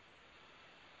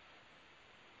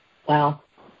 Wow.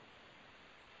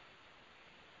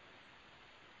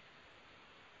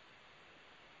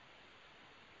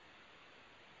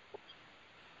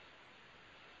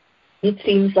 It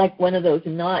seems like one of those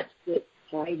knots that's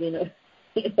tied in a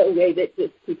way that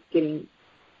just keeps getting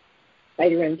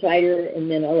tighter and tighter,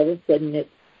 and then all of a sudden it's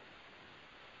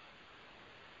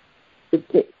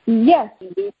Yes.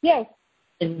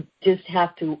 And just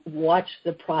have to watch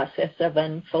the process of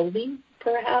unfolding,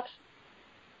 perhaps?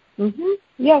 Mm-hmm.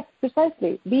 Yes,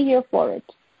 precisely. Be here for it.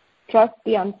 Trust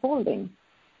the unfolding.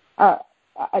 I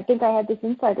think I had this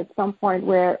insight at some point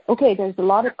where, okay, there's a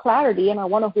lot of clarity and I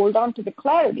want to hold on to the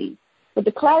clarity, but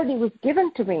the clarity was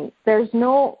given to me. There's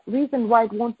no reason why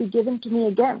it won't be given to me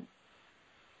again.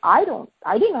 I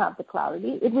didn't have the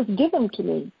clarity. It was given to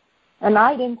me. And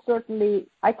I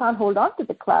can't hold on to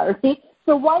the clarity,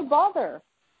 so why bother?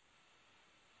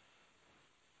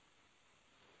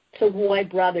 So why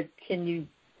bother? Can you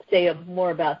say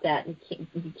more about that? You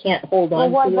can't hold on to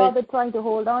it? Well, why bother trying to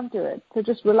hold on to it? So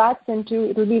just relax into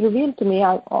it will be revealed to me.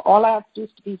 All I have to do is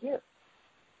to be here.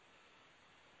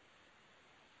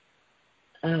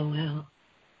 Oh, wow.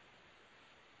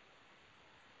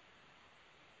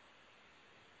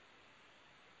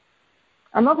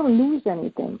 I'm not going to lose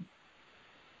anything.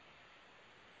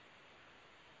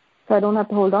 So I don't have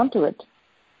to hold on to it.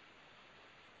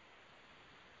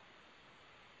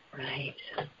 Right.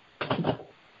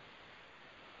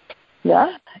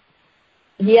 Yeah?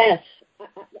 Yes.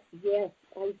 Yes,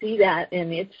 I see that.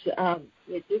 And it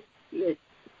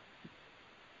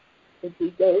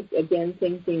goes again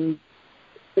thinking,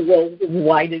 well,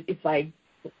 why did it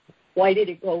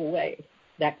go away?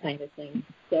 That kind of thing.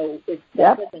 So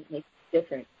that doesn't make a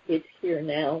difference. It's here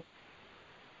now.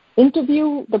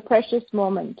 Interview the precious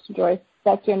moment, Joyce.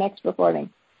 That's your next recording.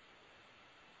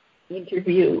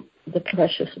 Interview the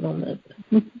precious moment.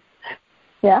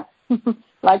 Yeah,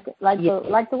 like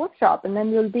the workshop, and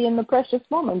then you'll be in the precious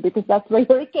moment because that's where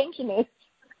your attention is.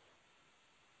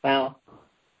 Wow.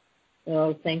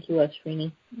 Oh, thank you,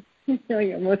 Ashwini. No,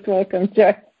 you're most welcome,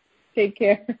 Joyce. Take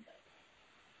care.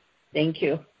 Thank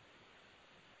you.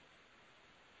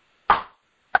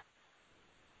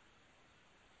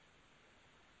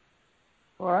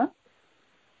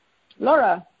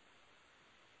 Laura?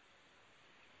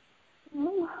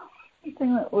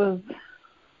 Something that was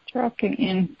dropping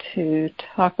in to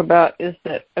talk about is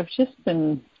that I've just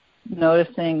been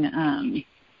noticing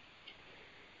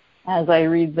as I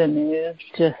read the news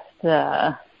just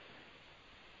that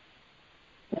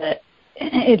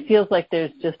it feels like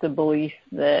there's just a belief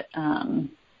that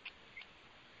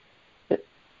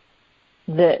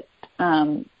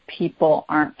people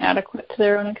aren't adequate to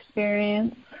their own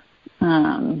experience.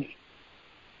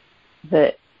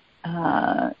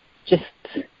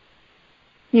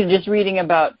 Just reading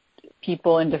about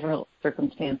people in different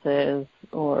circumstances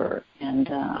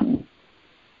and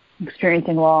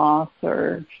experiencing loss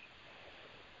or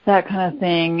that kind of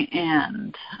thing,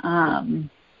 and I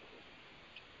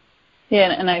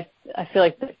feel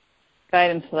like the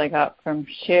guidance that I got from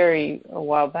Sherry a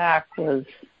while back was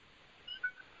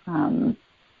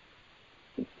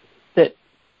that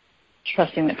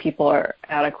trusting that people are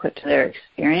adequate to their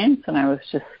experience. And I was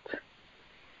just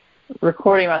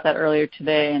recording about that earlier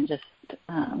today, and just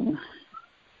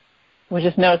was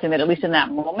just noticing that at least in that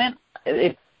moment,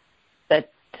 that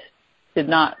did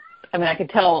not. I mean, I could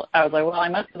tell. I was like, well, I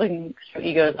must be looking through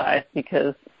ego's eyes,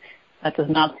 because that does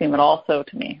not seem at all so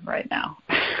to me right now.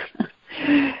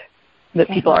 That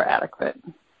people are adequate.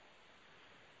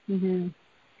 Mhm.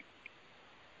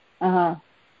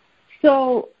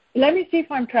 So let me see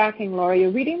if I'm tracking, Laura.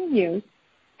 You're reading the news,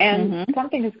 and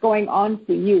something is going on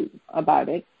for you about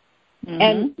it.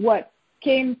 And what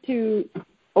came to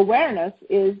awareness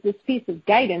is this piece of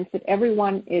guidance that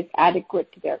everyone is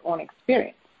adequate to their own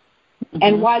experience.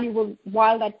 And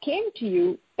while that came to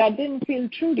you, that didn't feel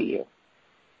true to you.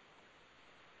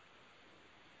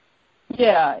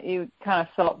 Yeah, you kind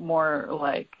of felt more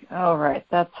like, oh, right,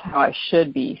 that's how I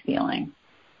should be feeling.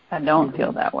 I don't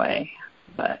feel that way,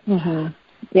 but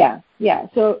yeah.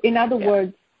 So in other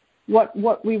words, what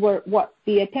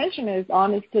the attention is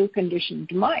on is still conditioned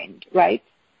mind, right?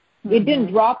 It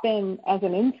didn't drop in as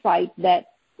an insight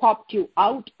that popped you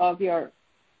out of where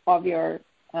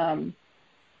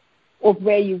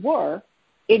you were.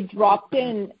 It dropped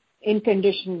in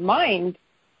conditioned mind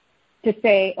to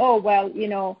say, oh, well, you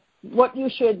know, what you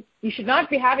should not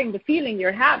be having the feeling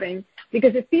you're having,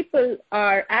 because if people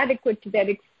are adequate to their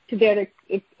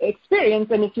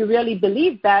experience, and if you really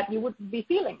believe that, you wouldn't be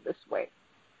feeling this way.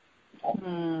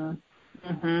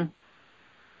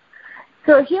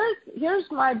 So here's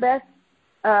my best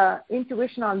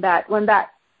intuition on that.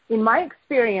 In my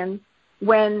experience,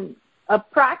 when a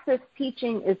practice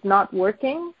teaching is not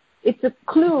working, it's a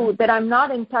clue that I'm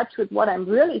not in touch with what I'm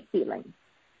really feeling.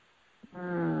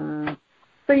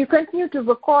 So you continue to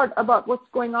record about what's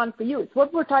going on for you. It's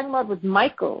what we're talking about with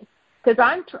Michael, because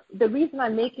the reason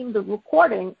I'm making the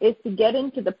recording is to get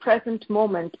into the present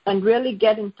moment and really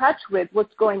get in touch with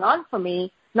what's going on for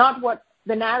me, not what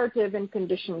the narrative and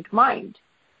conditioned mind,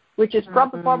 which is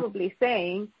probably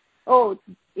saying, oh,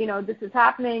 you know, this is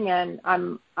happening and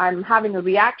I'm having a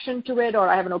reaction to it, or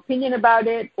I have an opinion about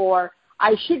it, or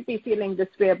I should be feeling this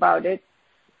way about it,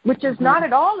 which is not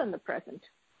at all in the present.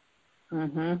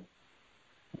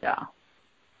 Yeah.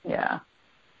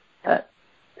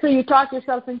 So you talk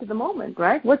yourself into the moment,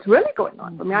 right? What's really going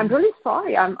on for me? I'm really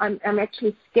sorry. I'm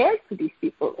actually scared for these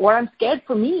people, or I'm scared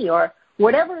for me, or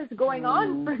whatever is going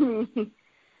on for me.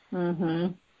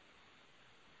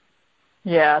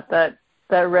 Yeah, that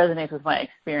resonates with my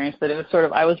experience. That it was sort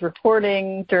of, I was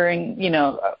reporting during, you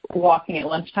know, walking at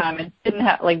lunchtime, and didn't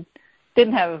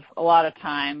have a lot of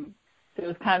time. So it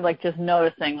was kind of like just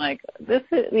noticing, like, this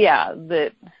is,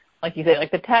 that, like you say,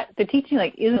 like the teaching,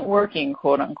 like, isn't working,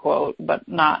 quote unquote, but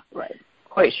not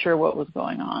quite sure what was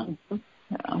going on.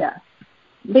 Yeah.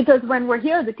 Because when we're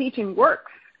here, the teaching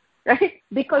works, right?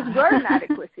 Because we're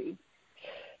inadequacy.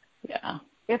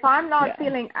 If I'm not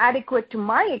feeling adequate to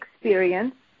my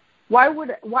experience, why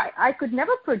I could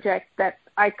never project that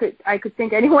I could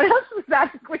think anyone else was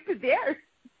adequate to theirs.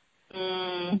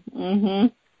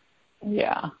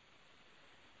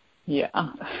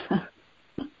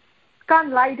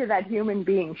 Can't lie to that human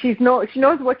being. She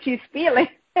knows what she's feeling,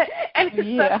 and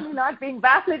it's certainly not being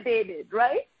validated,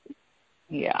 right?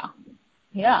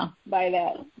 By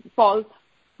that false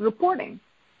reporting.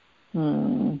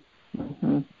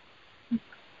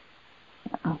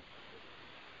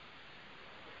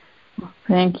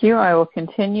 Thank you. I will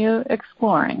continue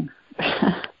exploring.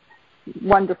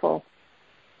 Wonderful.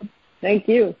 Thank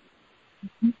you.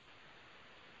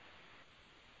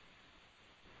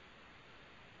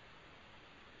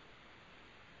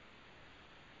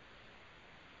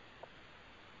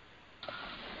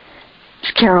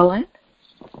 Carolyn?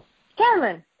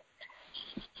 Carolyn.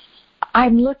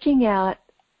 I'm looking at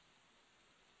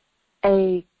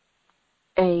a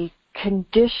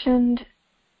conditioned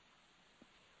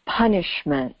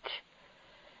punishment.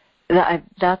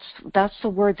 That's the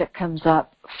word that comes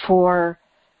up for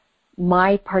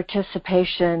my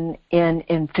participation in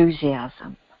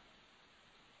enthusiasm.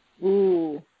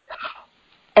 Ooh.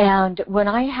 And when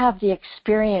I have the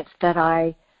experience that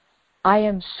I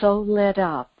am so lit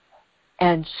up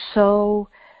and so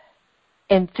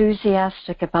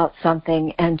enthusiastic about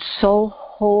something and so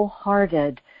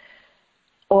wholehearted,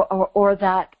 or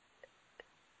that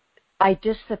I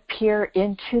disappear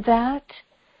into that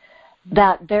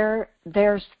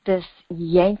there's this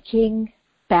yanking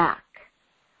back,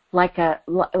 like the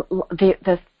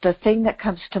thing that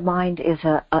comes to mind is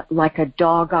like a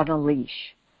dog on a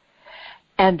leash,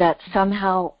 and that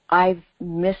somehow I've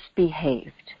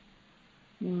misbehaved.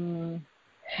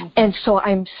 And so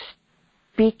I'm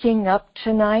speaking up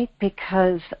tonight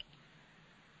because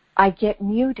I get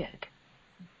muted.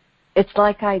 it's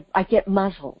like I get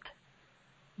muzzled.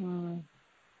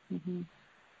 Mm-hmm.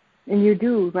 And you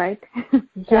do, right?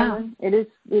 Yeah.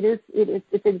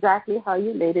 It's exactly how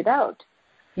you laid it out.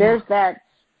 There's that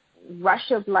rush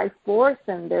of life force,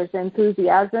 and there's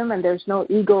enthusiasm, and there's no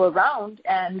ego around,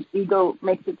 and ego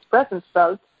makes its presence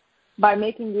felt by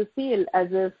making you feel as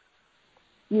if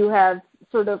you have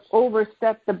sort of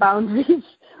overstepped the boundaries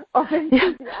of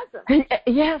enthusiasm.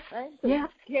 Yes. Right? So, yes.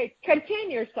 Okay, contain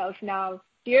yourself now,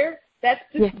 dear. That's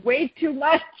just way too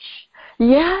much.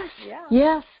 Yes. Yeah.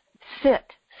 Yes. Sit.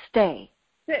 Stay.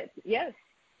 Sit. Yes.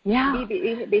 Yeah.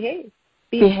 Behave.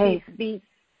 Behave.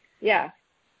 Yeah.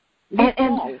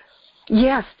 And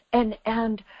yes,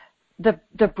 and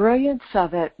the brilliance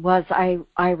of it was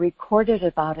I recorded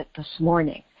about it this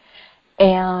morning,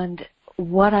 and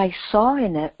what I saw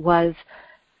in it was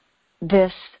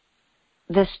this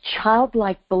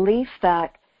childlike belief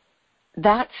that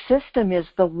system is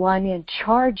the one in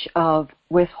charge of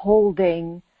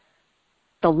withholding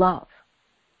the love,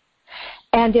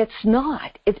 and it's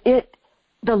not. The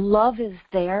love is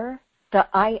there.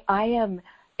 I am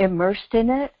immersed in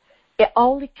it.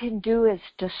 All it can do is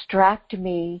distract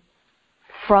me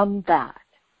from that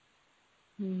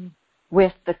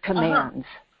with the commands.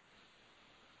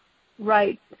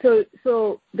 Right. So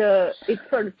it's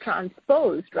sort of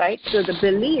transposed, right? So the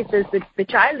belief is the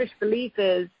childish belief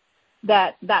is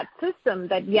that system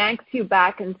that yanks you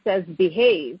back and says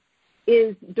behave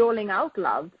is doling out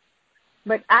love,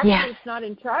 but actually it's not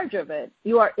in charge of it.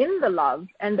 You are in the love,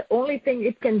 and the only thing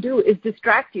it can do is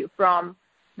distract you from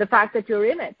the fact that you're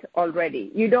in it already.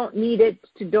 You don't need it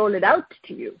to dole it out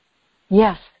to you.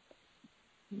 Yes.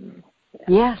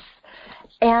 Yes.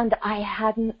 And I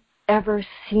hadn't ever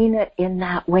seen it in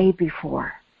that way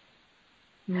before.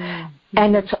 Mm-hmm.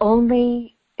 And it's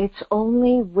only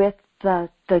with the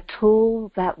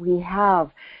tool that we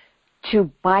have to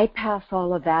bypass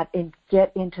all of that and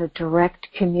get into direct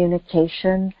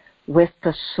communication with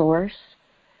the source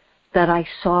that I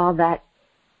saw that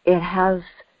it has.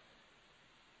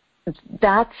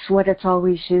 That's what it's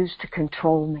always used to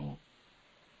control me.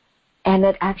 And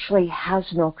it actually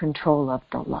has no control of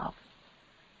the love.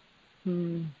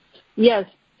 Yes.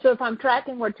 So if I'm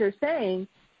tracking what you're saying,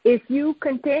 if you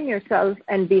contain yourself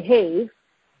and behave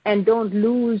and don't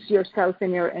lose yourself in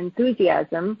your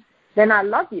enthusiasm, then I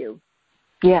love you.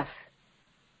 Yes.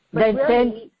 But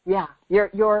then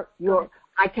you're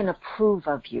I can approve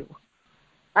of you.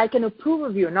 I can approve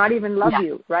of you, not even love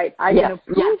you, right? I can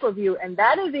approve of you, and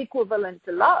that is equivalent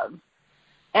to love.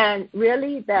 And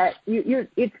really, that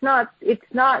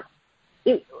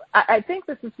I think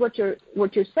this is what you're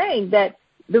saying, that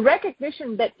the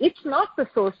recognition that it's not the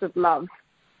source of love.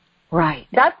 Right.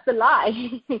 That's the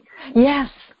lie. Yes.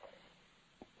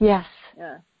 Yes.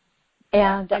 Yeah.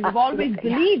 And we've always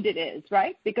believed it is,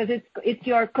 right? Because it's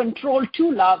your control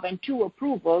to love and to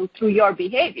approval through your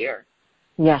behavior.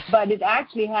 Yes. But it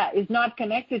actually is not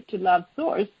connected to love's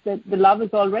source, that the love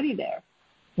is already there.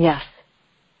 Yes.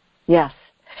 Yes.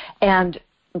 And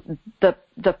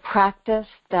the practice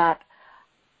that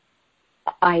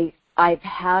I've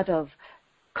had of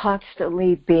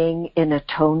constantly being in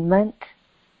atonement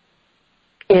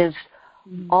is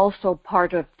also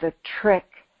part of the trick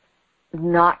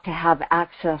not to have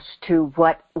access to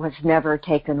what was never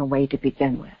taken away to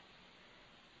begin with.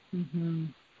 Mm-hmm.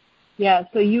 Yeah,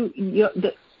 so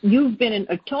you've been in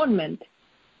atonement.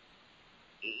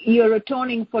 You're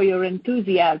atoning for your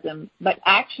enthusiasm, but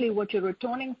actually what you're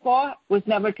atoning for was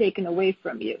never taken away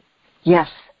from you. Yes.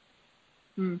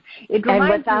 It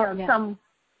reminds me of some...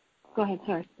 Go ahead,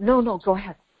 sorry. No, go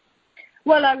ahead.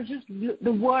 Well, I was just...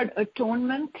 The word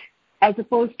atonement as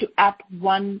opposed to at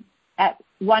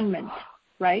one-ment,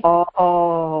 right?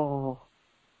 Oh,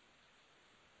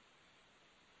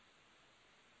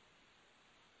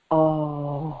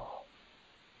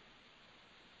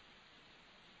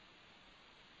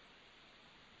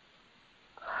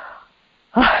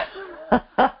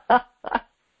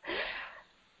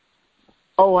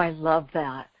 oh, I love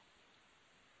that.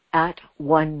 At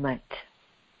one-ment.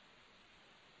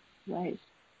 Right.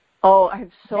 Oh,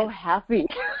 I'm so happy.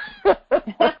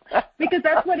 Because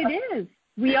that's what it is.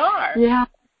 We are. Yeah.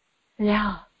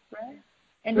 Yeah. Right?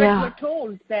 And we're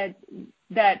told that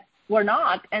we're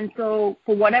not. And so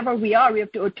for whatever we are, we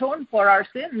have to atone for our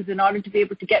sins in order to be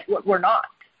able to get what we're not.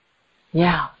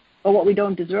 Yeah. Or what we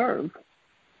don't deserve.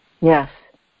 Yes.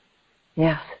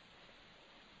 Yes.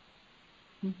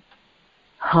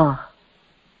 Huh.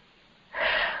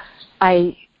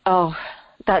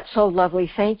 That's so lovely.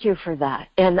 Thank you for that.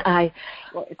 And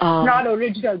well, it's not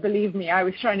original, believe me. I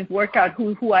was trying to work out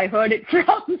who I heard it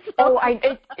from. So.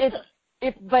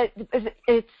 But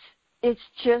it's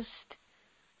just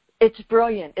It's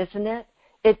brilliant, isn't it?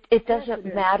 It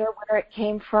doesn't matter where it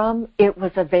came from. It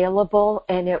was available,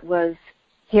 and it was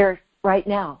here right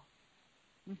now.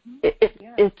 Mm-hmm.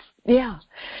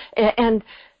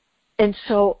 And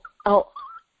so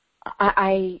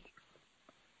I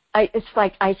it's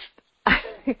like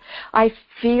I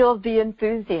feel the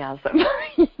enthusiasm.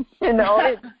 You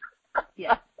know.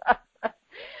 Yes.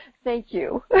 Thank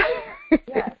you.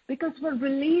 Yes, because we're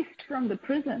released from the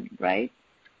prison, right?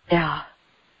 Yeah.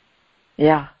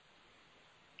 Yeah.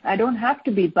 I don't have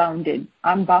to be bounded.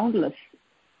 I'm boundless.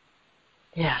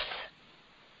 Yes.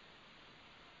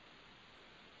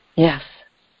 Yes.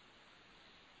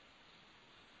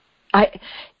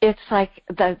 It's like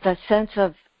the sense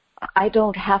of I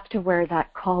don't have to wear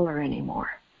that collar anymore.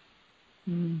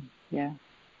 Yeah.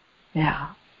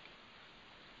 Yeah.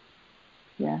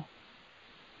 Yeah.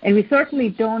 And we certainly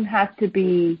don't have to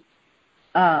be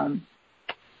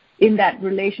in that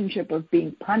relationship of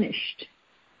being punished.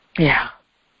 Yeah.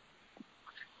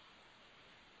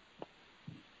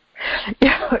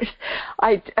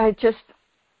 I just,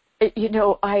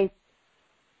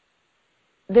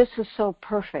 this is so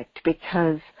perfect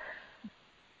because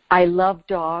I love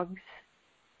dogs,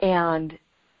 and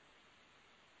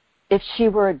if she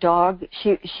were a dog,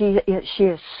 she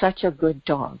is such a good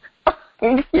dog.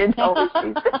 You know.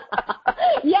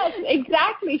 Yes,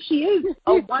 exactly. She is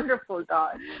a wonderful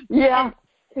dog. Yeah.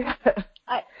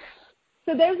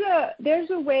 So there's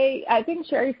a way. I think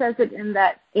Sherry says it in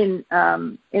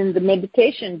the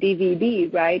meditation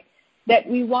DVD, right? That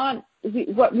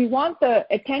what we want the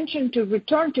attention to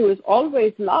return to is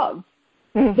always love.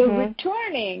 Mm-hmm. The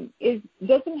returning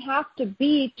doesn't have to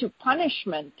be to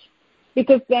punishment,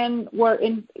 because then we're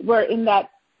in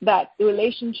that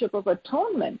relationship of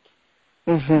atonement.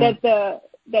 Mm-hmm.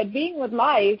 That being with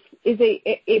life is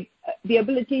the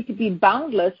ability to be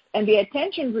boundless, and the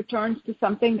attention returns to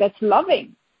something that's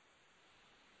loving,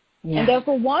 and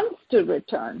therefore wants to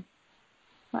return.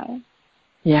 Right?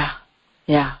 Yeah,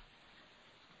 yeah,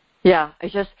 yeah.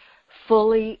 It's just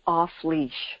fully off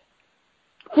leash.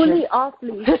 Fully off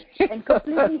leash and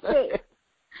completely safe.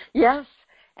 Yes,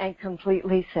 and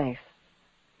completely safe.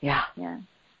 Yeah. Yeah.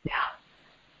 Yeah.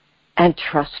 And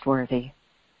trustworthy.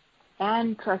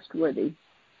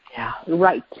 Yeah.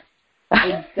 Right.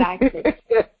 Exactly.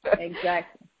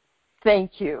 Exactly.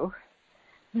 Thank you.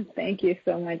 Thank you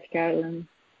so much, Carolyn.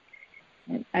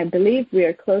 And I believe we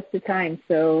are close to time,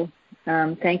 so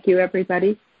thank you,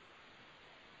 everybody.